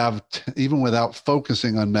I have, even without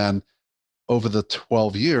focusing on men, over the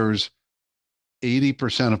 12 years,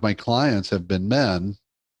 80% of my clients have been men.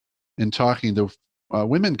 In talking to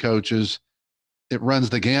women coaches, it runs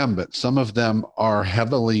the gambit. Some of them are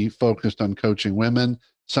heavily focused on coaching women.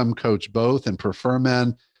 Some coach both and prefer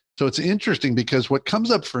men. So it's interesting because what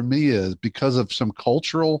comes up for me is because of some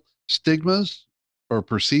cultural stigmas or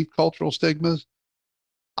perceived cultural stigmas,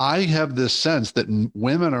 I have this sense that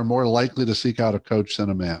women are more likely to seek out a coach than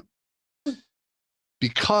a man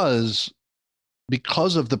because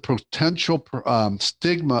of the potential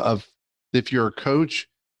stigma of if you're a coach,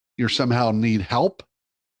 you somehow need help,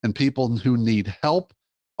 and people who need help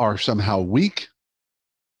are somehow weak.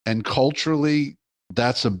 And culturally,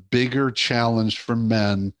 that's a bigger challenge for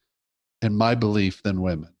men, in my belief, than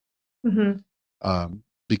women. Mm-hmm.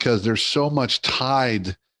 Because there's so much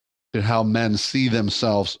tied to how men see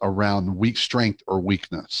themselves around weak strength or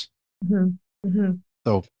weakness. Mm-hmm. Mm-hmm.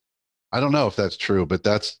 So I don't know if that's true, but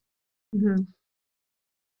that's. Mm-hmm.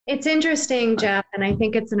 It's interesting, Jeff, and I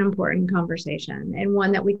think it's an important conversation and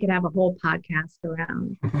one that we could have a whole podcast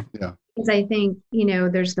around. Yeah. Because I think,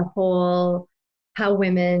 there's the whole how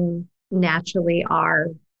women naturally are,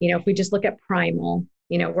 if we just look at primal,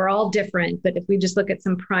 we're all different, but if we just look at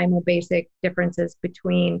some primal basic differences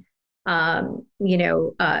between men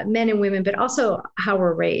and women, but also how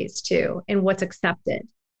we're raised too, and what's accepted.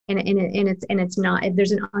 And it's not,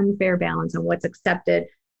 there's an unfair balance on what's accepted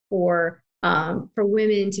for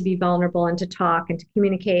women to be vulnerable and to talk and to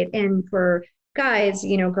communicate. And for guys,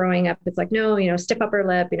 growing up, it's like, no, stiff upper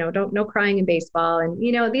lip, no crying in baseball. And,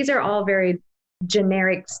 these are all very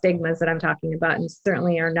generic stigmas that I'm talking about, and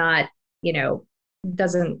certainly are not,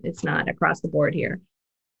 it's not across the board here.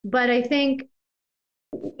 But I think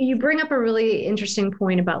you bring up a really interesting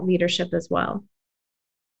point about leadership as well.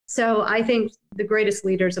 So I think the greatest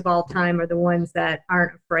leaders of all time are the ones that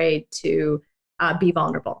aren't afraid to be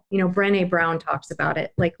vulnerable. Brené Brown talks about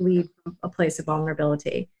it, like lead from a place of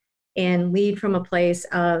vulnerability and lead from a place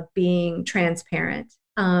of being transparent.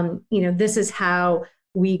 This is how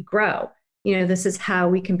we grow. This is how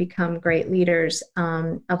we can become great leaders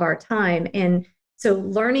of our time. And so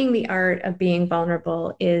learning the art of being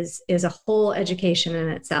vulnerable is a whole education in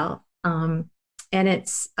itself. And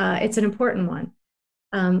it's an important one.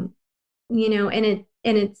 And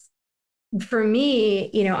it's, for me,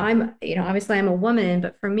 I'm, obviously I'm a woman,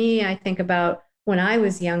 but for me, I think about when I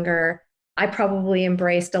was younger, I probably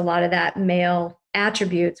embraced a lot of that male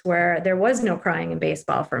attributes where there was no crying in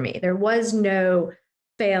baseball for me. There was no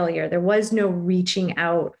failure. There was no reaching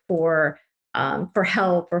out for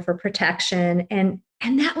help or for protection. And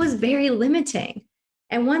that was very limiting.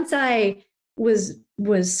 And once I was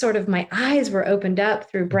was sort of, my eyes were opened up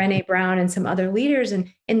through Brené Brown and some other leaders,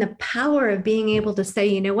 and in the power of being able to say,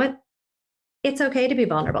 you know what, it's okay to be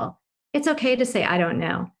vulnerable. It's okay to say, I don't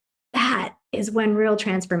know. That is when real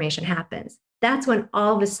transformation happens. That's when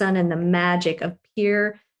all of a sudden the magic of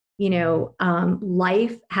peer,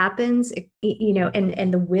 life happens, and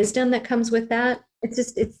the wisdom that comes with that.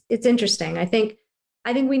 It's interesting. I think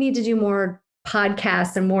we need to do more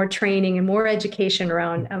podcasts and more training and more education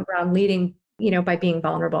around leading, by being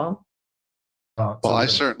vulnerable. Well, I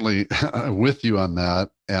certainly with you on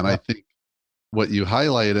that. And I think what you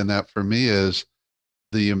highlight in that for me is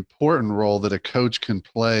the important role that a coach can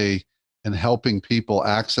play in helping people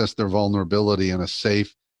access their vulnerability in a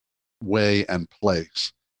safe way and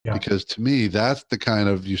place. Yeah. Because to me, that's the kind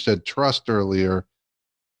of, you said trust earlier.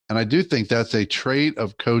 And I do think that's a trait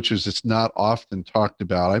of coaches that's not often talked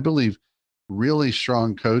about. I believe really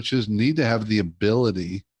strong coaches need to have the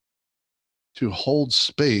ability to hold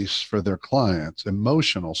space for their clients,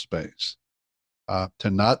 emotional space, to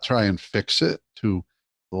not try and fix it, to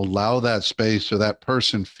allow that space so that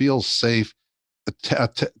person feels safe,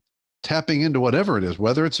 tapping into whatever it is,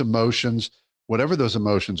 whether it's emotions, whatever those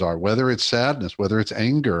emotions are, whether it's sadness, whether it's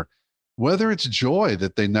anger, whether it's joy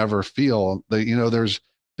that they never feel. There's,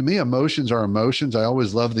 to me, emotions are emotions. I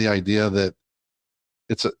always love the idea that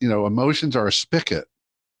emotions are a spigot,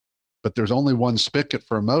 but there's only one spigot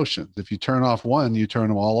for emotions. If you turn off one, you turn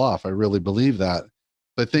them all off. I really believe that.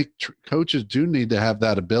 But I think coaches do need to have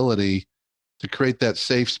that ability to create that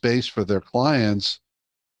safe space for their clients.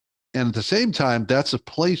 And at the same time, that's a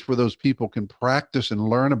place where those people can practice and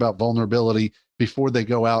learn about vulnerability before they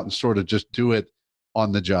go out and sort of just do it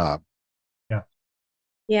on the job. Yeah.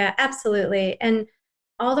 Yeah, absolutely. And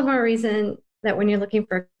all the more reason that when you're looking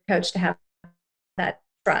for a coach to have that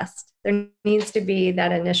trust, there needs to be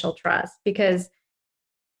that initial trust, because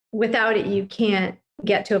without it, you can't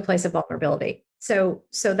get to a place of vulnerability. So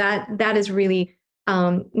that is really,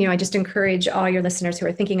 I just encourage all your listeners who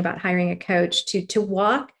are thinking about hiring a coach to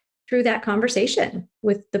walk through that conversation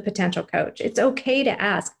with the potential coach. It's okay to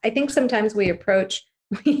ask. I think sometimes we approach,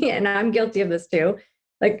 and I'm guilty of this too,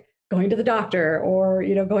 like going to the doctor or,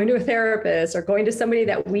 going to a therapist or going to somebody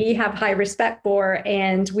that we have high respect for,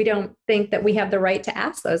 and we don't think that we have the right to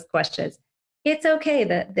ask those questions. It's okay.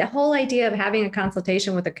 The whole idea of having a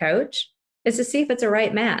consultation with a coach is to see if it's a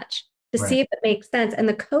right match, to see if it makes sense. And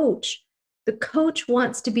the coach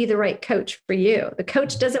wants to be the right coach for you. The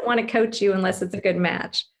coach doesn't want to coach you unless it's a good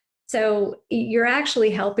match. So you're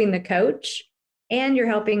actually helping the coach and you're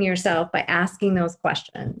helping yourself by asking those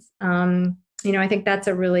questions. I think that's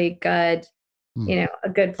a really good, a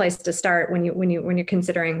good place to start when you're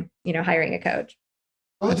considering, hiring a coach.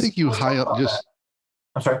 I think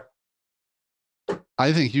I'm sorry.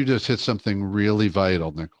 I think you just hit something really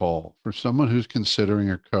vital, Nicole, for someone who's considering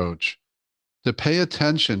a coach, to pay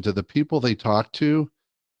attention to the people they talk to.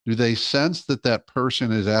 Do they sense that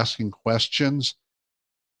person is asking questions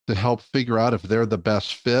to help figure out if they're the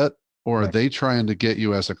best fit, or are they trying to get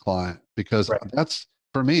you as a client? Because that's,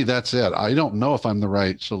 for me, that's it. I don't know if I'm the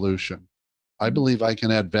right solution. I believe I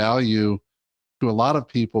can add value to a lot of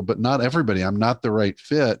people, but not everybody. I'm not the right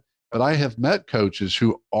fit, but I have met coaches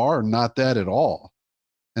who are not that at all.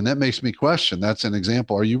 And that makes me question. That's an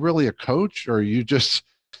example. Are you really a coach, or are you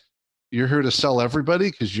you're here to sell everybody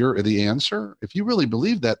because you're the answer? If you really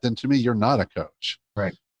believe that, then to me, you're not a coach.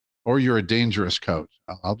 Right. Or you're a dangerous coach.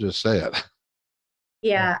 I'll just say it.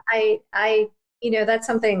 Yeah. I that's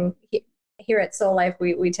something here at Soul Life,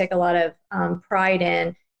 we take a lot of pride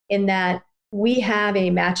in that we have a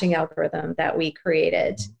matching algorithm that we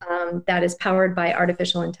created that is powered by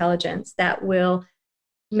artificial intelligence that will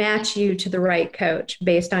match you to the right coach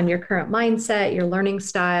based on your current mindset, your learning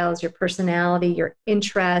styles, your personality, your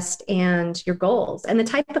interest, and your goals, and the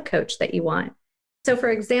type of coach that you want. So for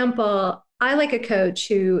example, I like a coach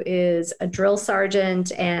who is a drill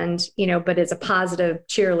sergeant and, but is a positive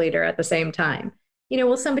cheerleader at the same time.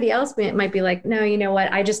 Somebody else might be like, no, you know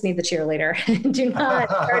what? I just need the cheerleader. Do not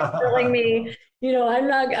start drilling me. I'm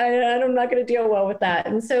not going to deal well with that.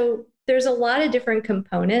 And so there's a lot of different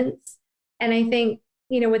components. And I think,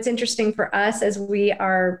 what's interesting for us as we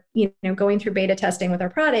are, going through beta testing with our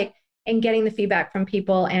product and getting the feedback from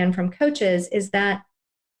people and from coaches is that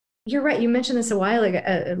you're right. You mentioned this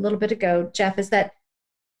a little bit ago, Jeff,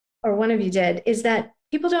 or one of you did, is that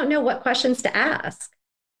people don't know what questions to ask.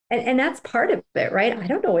 And that's part of it, right? I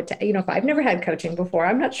don't know what to, if I've never had coaching before,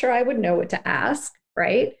 I'm not sure I would know what to ask,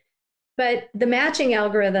 right? But the matching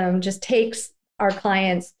algorithm just takes our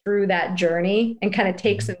clients through that journey and kind of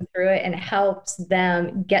takes them through it and helps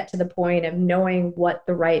them get to the point of knowing what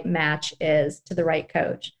the right match is to the right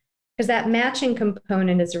coach. because that matching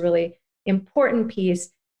component is a really important piece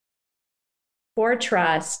for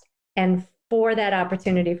trust and for that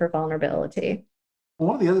opportunity for vulnerability.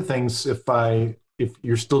 One of the other things, if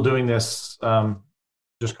you're still doing this,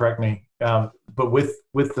 just correct me. But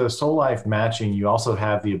with the Soul Life matching, you also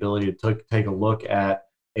have the ability to take a look at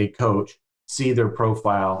a coach, see their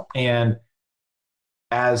profile, and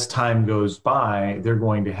as time goes by, they're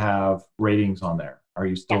going to have ratings on there. Are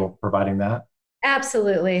you still providing that?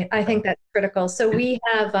 Absolutely. I think that's critical. So we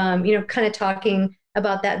have, kind of talking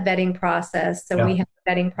about that vetting process. So we have a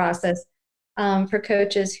vetting process for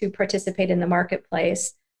coaches who participate in the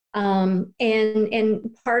marketplace. And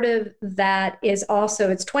part of that is also,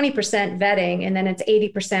 it's 20% vetting, and then it's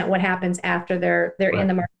 80% what happens after they're in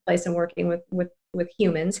the marketplace and working with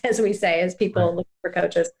humans, as we say, as people look for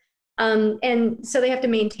coaches. And so they have to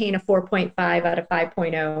maintain a 4.5 out of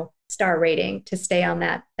 5.0 star rating to stay on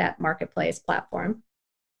that marketplace platform.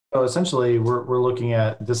 So essentially, we're looking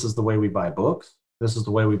at, this is the way we buy books. This is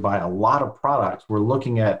the way we buy a lot of products. We're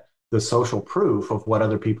looking at the social proof of what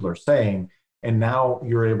other people are saying. And now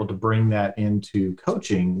you're able to bring that into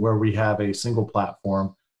coaching, where we have a single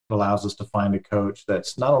platform that allows us to find a coach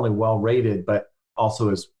that's not only well rated, but also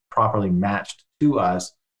is properly matched to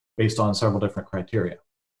us based on several different criteria.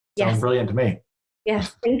 Sounds brilliant to me.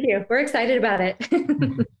 Yes, thank you. We're excited about it.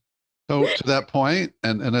 So to that point,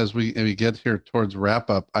 and as we get here towards wrap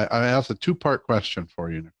up, I asked a two-part question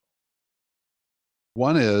for you, Nicole.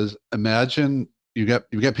 One is, imagine you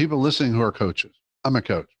get people listening who are coaches. I'm a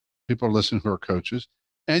coach. People are listening who are coaches,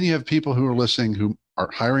 and you have people who are listening who are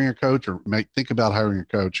hiring a coach or might think about hiring a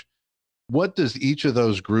coach. What does each of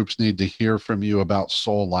those groups need to hear from you about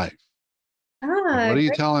Soul Life? What are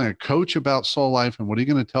you telling a coach about Soul Life, and what are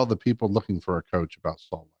you going to tell the people looking for a coach about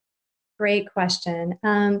Soul Life? Great question.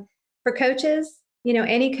 For coaches,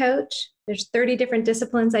 any coach, there's 30 different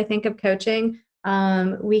disciplines, I think, of coaching.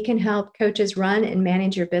 We can help coaches run and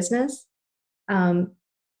manage your business. On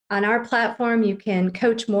our platform, you can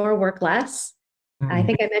coach more, work less. I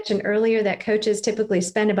think I mentioned earlier that coaches typically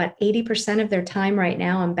spend about 80% of their time right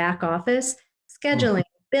now on back office, scheduling,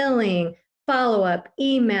 billing, follow-up,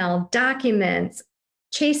 email, documents,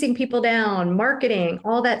 chasing people down, marketing.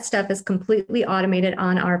 All that stuff is completely automated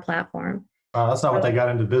on our platform. That's not what they got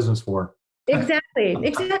into business for. Exactly.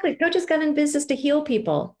 Coaches got in business to heal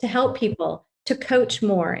people, to help people, to coach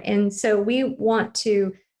more. And so we want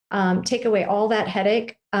to take away all that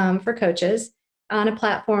headache for coaches on a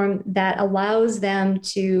platform that allows them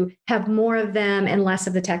to have more of them and less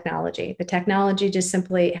of the technology. The technology just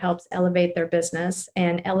simply helps elevate their business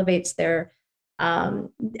and elevates their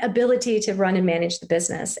ability to run and manage the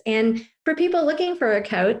business. And for people looking for a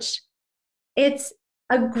coach, it's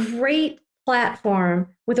a great platform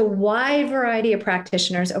with a wide variety of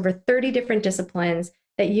practitioners, over 30 different disciplines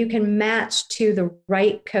that you can match to the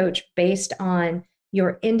right coach based on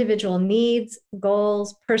your individual needs,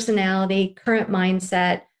 goals, personality, current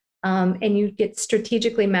mindset, and you get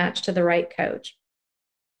strategically matched to the right coach.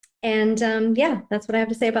 And that's what I have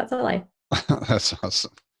to say about Soul Life. That's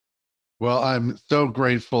awesome. Well, I'm so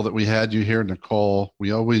grateful that we had you here, Nicole.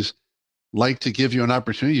 We always like to give you an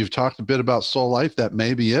opportunity. You've talked a bit about Soul Life. That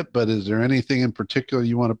may be it, but is there anything in particular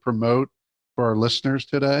you want to promote for our listeners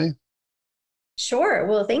today? Sure.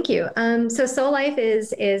 Well, thank you. So Soul Life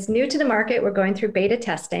is new to the market. We're going through beta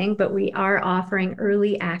testing, but we are offering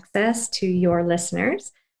early access to your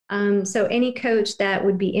listeners. So any coach that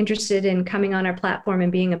would be interested in coming on our platform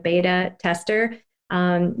and being a beta tester,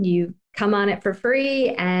 you come on it for free,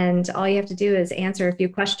 and all you have to do is answer a few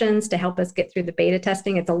questions to help us get through the beta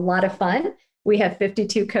testing. It's a lot of fun. We have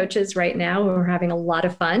 52 coaches right now who are having a lot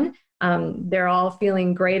of fun. They're all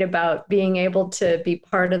feeling great about being able to be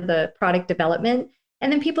part of the product development.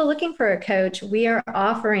 And then people looking for a coach, we are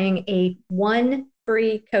offering one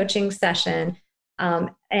free coaching session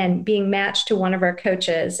and being matched to one of our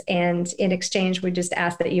coaches. And in exchange, we just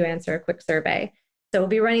ask that you answer a quick survey. So we'll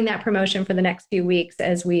be running that promotion for the next few weeks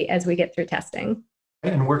as we get through testing.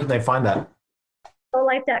 And where can they find that?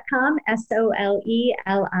 Soulife.com,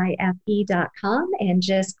 SOLELIFE.com, and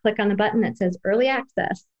just click on the button that says early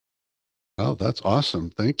access. Oh, that's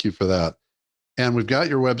awesome. Thank you for that. And we've got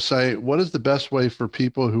your website. What is the best way for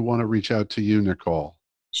people who want to reach out to you, Nicole?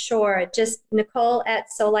 Sure. Just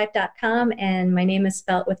Nicole@soulife.com. And my name is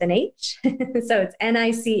spelled with an H. So it's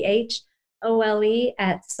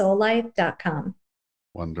NICHOLE@soulife.com.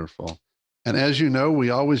 Wonderful. And as you know, we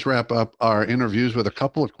always wrap up our interviews with a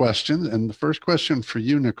couple of questions. And the first question for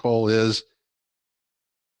you, Nicole, is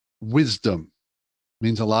wisdom.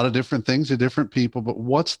 Means a lot of different things to different people, but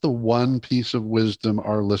what's the one piece of wisdom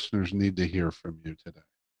our listeners need to hear from you today?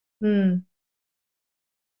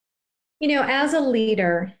 As a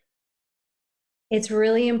leader, it's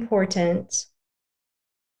really important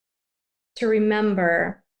to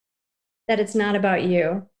remember that it's not about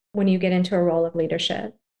you when you get into a role of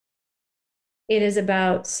leadership. It is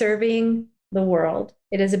about serving the world.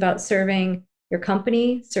 It is about serving your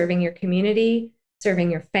company, serving your community,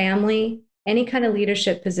 serving your family, any kind of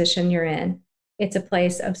leadership position you're in. It's a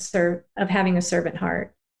place of having a servant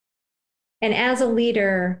heart. And as a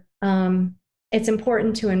leader, it's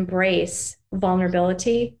important to embrace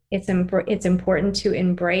vulnerability. It's important to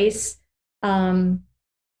embrace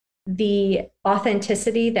the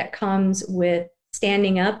authenticity that comes with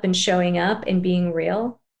standing up and showing up and being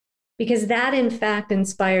real, because that, in fact,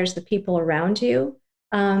 inspires the people around you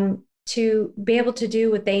to be able to do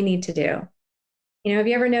what they need to do. Have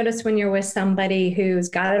you ever noticed when you're with somebody who's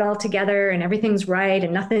got it all together and everything's right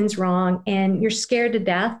and nothing's wrong, and you're scared to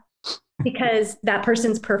death because that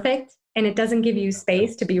person's perfect and it doesn't give you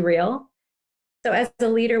space to be real? So as a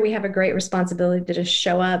leader, we have a great responsibility to just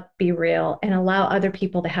show up, be real, and allow other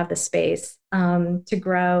people to have the space to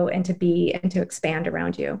grow and to be and to expand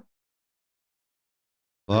around you.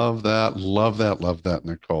 Love that,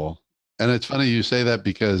 Nicole. And it's funny you say that,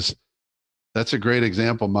 because that's a great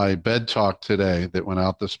example. My bed talk today that went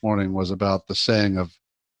out this morning was about the saying of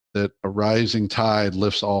that a rising tide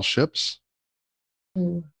lifts all ships.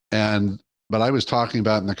 But I was talking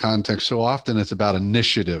about in the context, so often it's about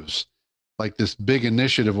initiatives. Like this big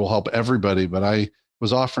initiative will help everybody. But I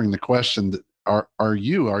was offering the question that are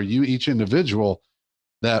you each individual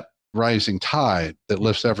that rising tide that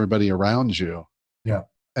lifts everybody around you? Yeah.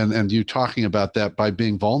 And you talking about that by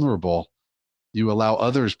being vulnerable, you allow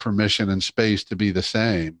others permission and space to be the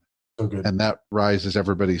same. So good. And that rises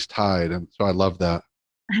everybody's tide. And so I love that.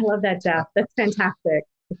 I love that, Jeff. That's fantastic.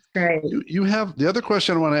 It's great. You have the other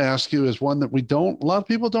question I want to ask you is one that a lot of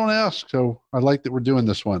people don't ask. So I like that we're doing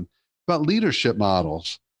this one about leadership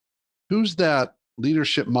models. Who's that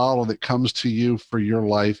leadership model that comes to you for your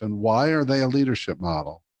life, and why are they a leadership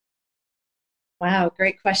model? Wow,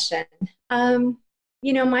 great question.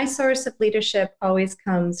 My source of leadership always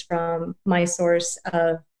comes from my source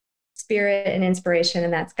of spirit and inspiration,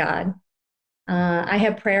 and that's God. I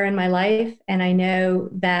have prayer in my life, and I know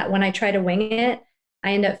that when I try to wing it,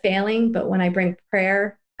 I end up failing. But when I bring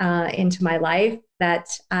prayer into my life,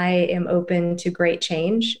 that I am open to great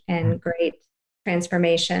change and great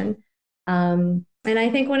transformation. And I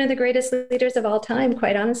think one of the greatest leaders of all time,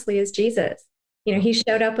 quite honestly, is Jesus. He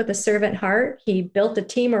showed up with a servant heart. He built a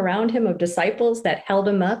team around him of disciples that held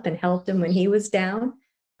him up and helped him when he was down.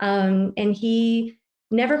 And he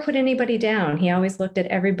never put anybody down. He always looked at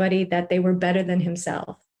everybody that they were better than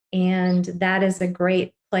himself. And that is a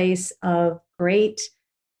great place of great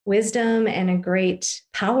wisdom and a great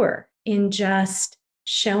power in just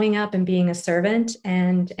showing up and being a servant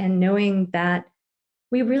and knowing that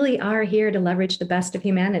we really are here to leverage the best of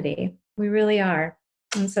humanity. We really are.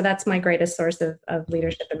 And so that's my greatest source of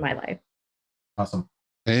leadership in my life. Awesome.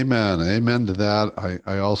 Amen. Amen to that.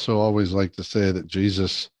 I also always like to say that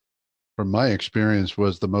Jesus, from my experience,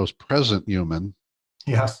 was the most present human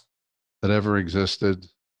Yes. that ever existed.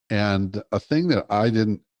 And a thing that I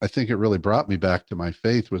think it really brought me back to my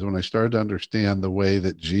faith was when I started to understand the way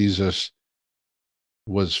that Jesus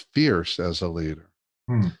was fierce as a leader.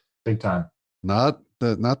 Big time. Not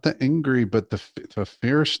the angry, but the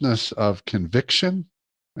fierceness of conviction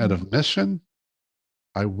and of mission.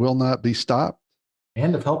 I will not be stopped.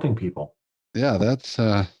 And of helping people. Yeah, that's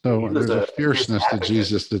so there's a fierceness to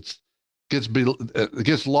Jesus that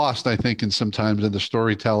gets lost, I think, in sometimes in the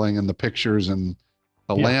storytelling and the pictures and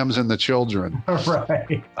the lambs and the children.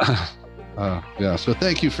 Right. Yeah. So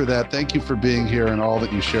thank you for that. Thank you for being here and all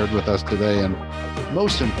that you shared with us today. And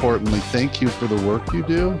most importantly, thank you for the work you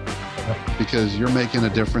do, because you're making a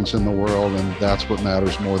difference in the world, and that's what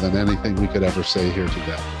matters more than anything we could ever say here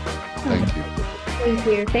today. Thank you. Thank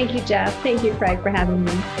you. Thank you, Jeff. Thank you, Craig, for having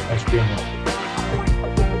me. Thanks for being here.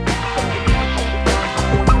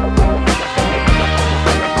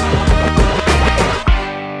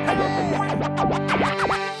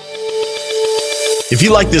 If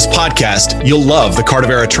you like this podcast, you'll love the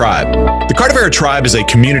Cardavera Tribe. The Cardavera Tribe is a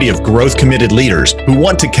community of growth-committed leaders who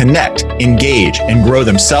want to connect, engage, and grow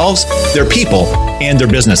themselves, their people, and their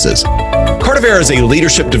businesses. Cardavera is a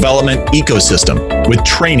leadership development ecosystem with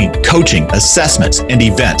training, coaching, assessments, and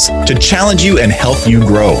events to challenge you and help you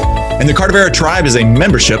grow. And the Cardavera Tribe is a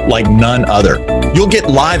membership like none other. You'll get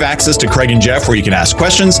live access to Craig and Jeff where you can ask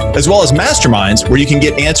questions, as well as masterminds where you can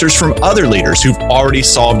get answers from other leaders who've already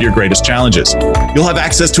solved your greatest challenges. You'll have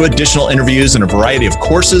access to additional interviews and a variety of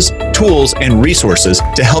courses, tools, and resources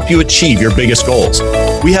to help you achieve your biggest goals.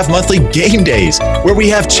 We have monthly game days where we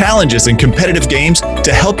have challenges and competitive games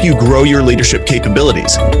to help you grow your leadership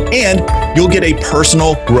capabilities. And you'll get a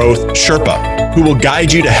personal growth Sherpa who will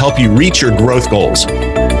guide you to help you reach your growth goals.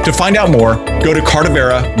 To find out more, go to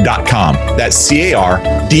cardivera.com. That's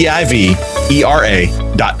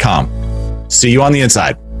CARDIVERA.com. See you on the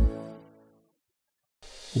inside.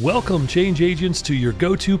 Welcome, change agents, to your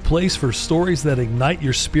go-to place for stories that ignite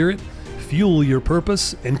your spirit, fuel your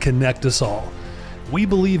purpose, and connect us all. We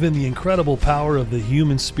believe in the incredible power of the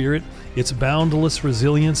human spirit, its boundless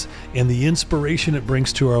resilience, and the inspiration it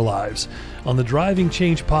brings to our lives. On the Driving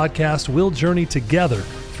Change podcast, we'll journey together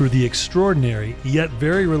through the extraordinary yet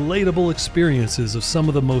very relatable experiences of some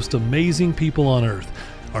of the most amazing people on earth.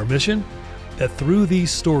 Our mission? That through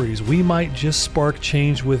these stories, we might just spark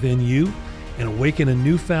change within you and awaken a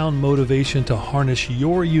newfound motivation to harness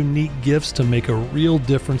your unique gifts to make a real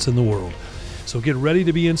difference in the world. So get ready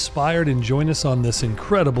to be inspired and join us on this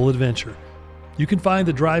incredible adventure. You can find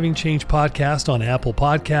the Driving Change podcast on Apple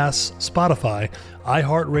Podcasts, Spotify,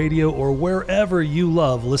 iHeartRadio, or wherever you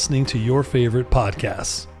love listening to your favorite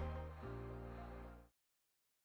podcasts.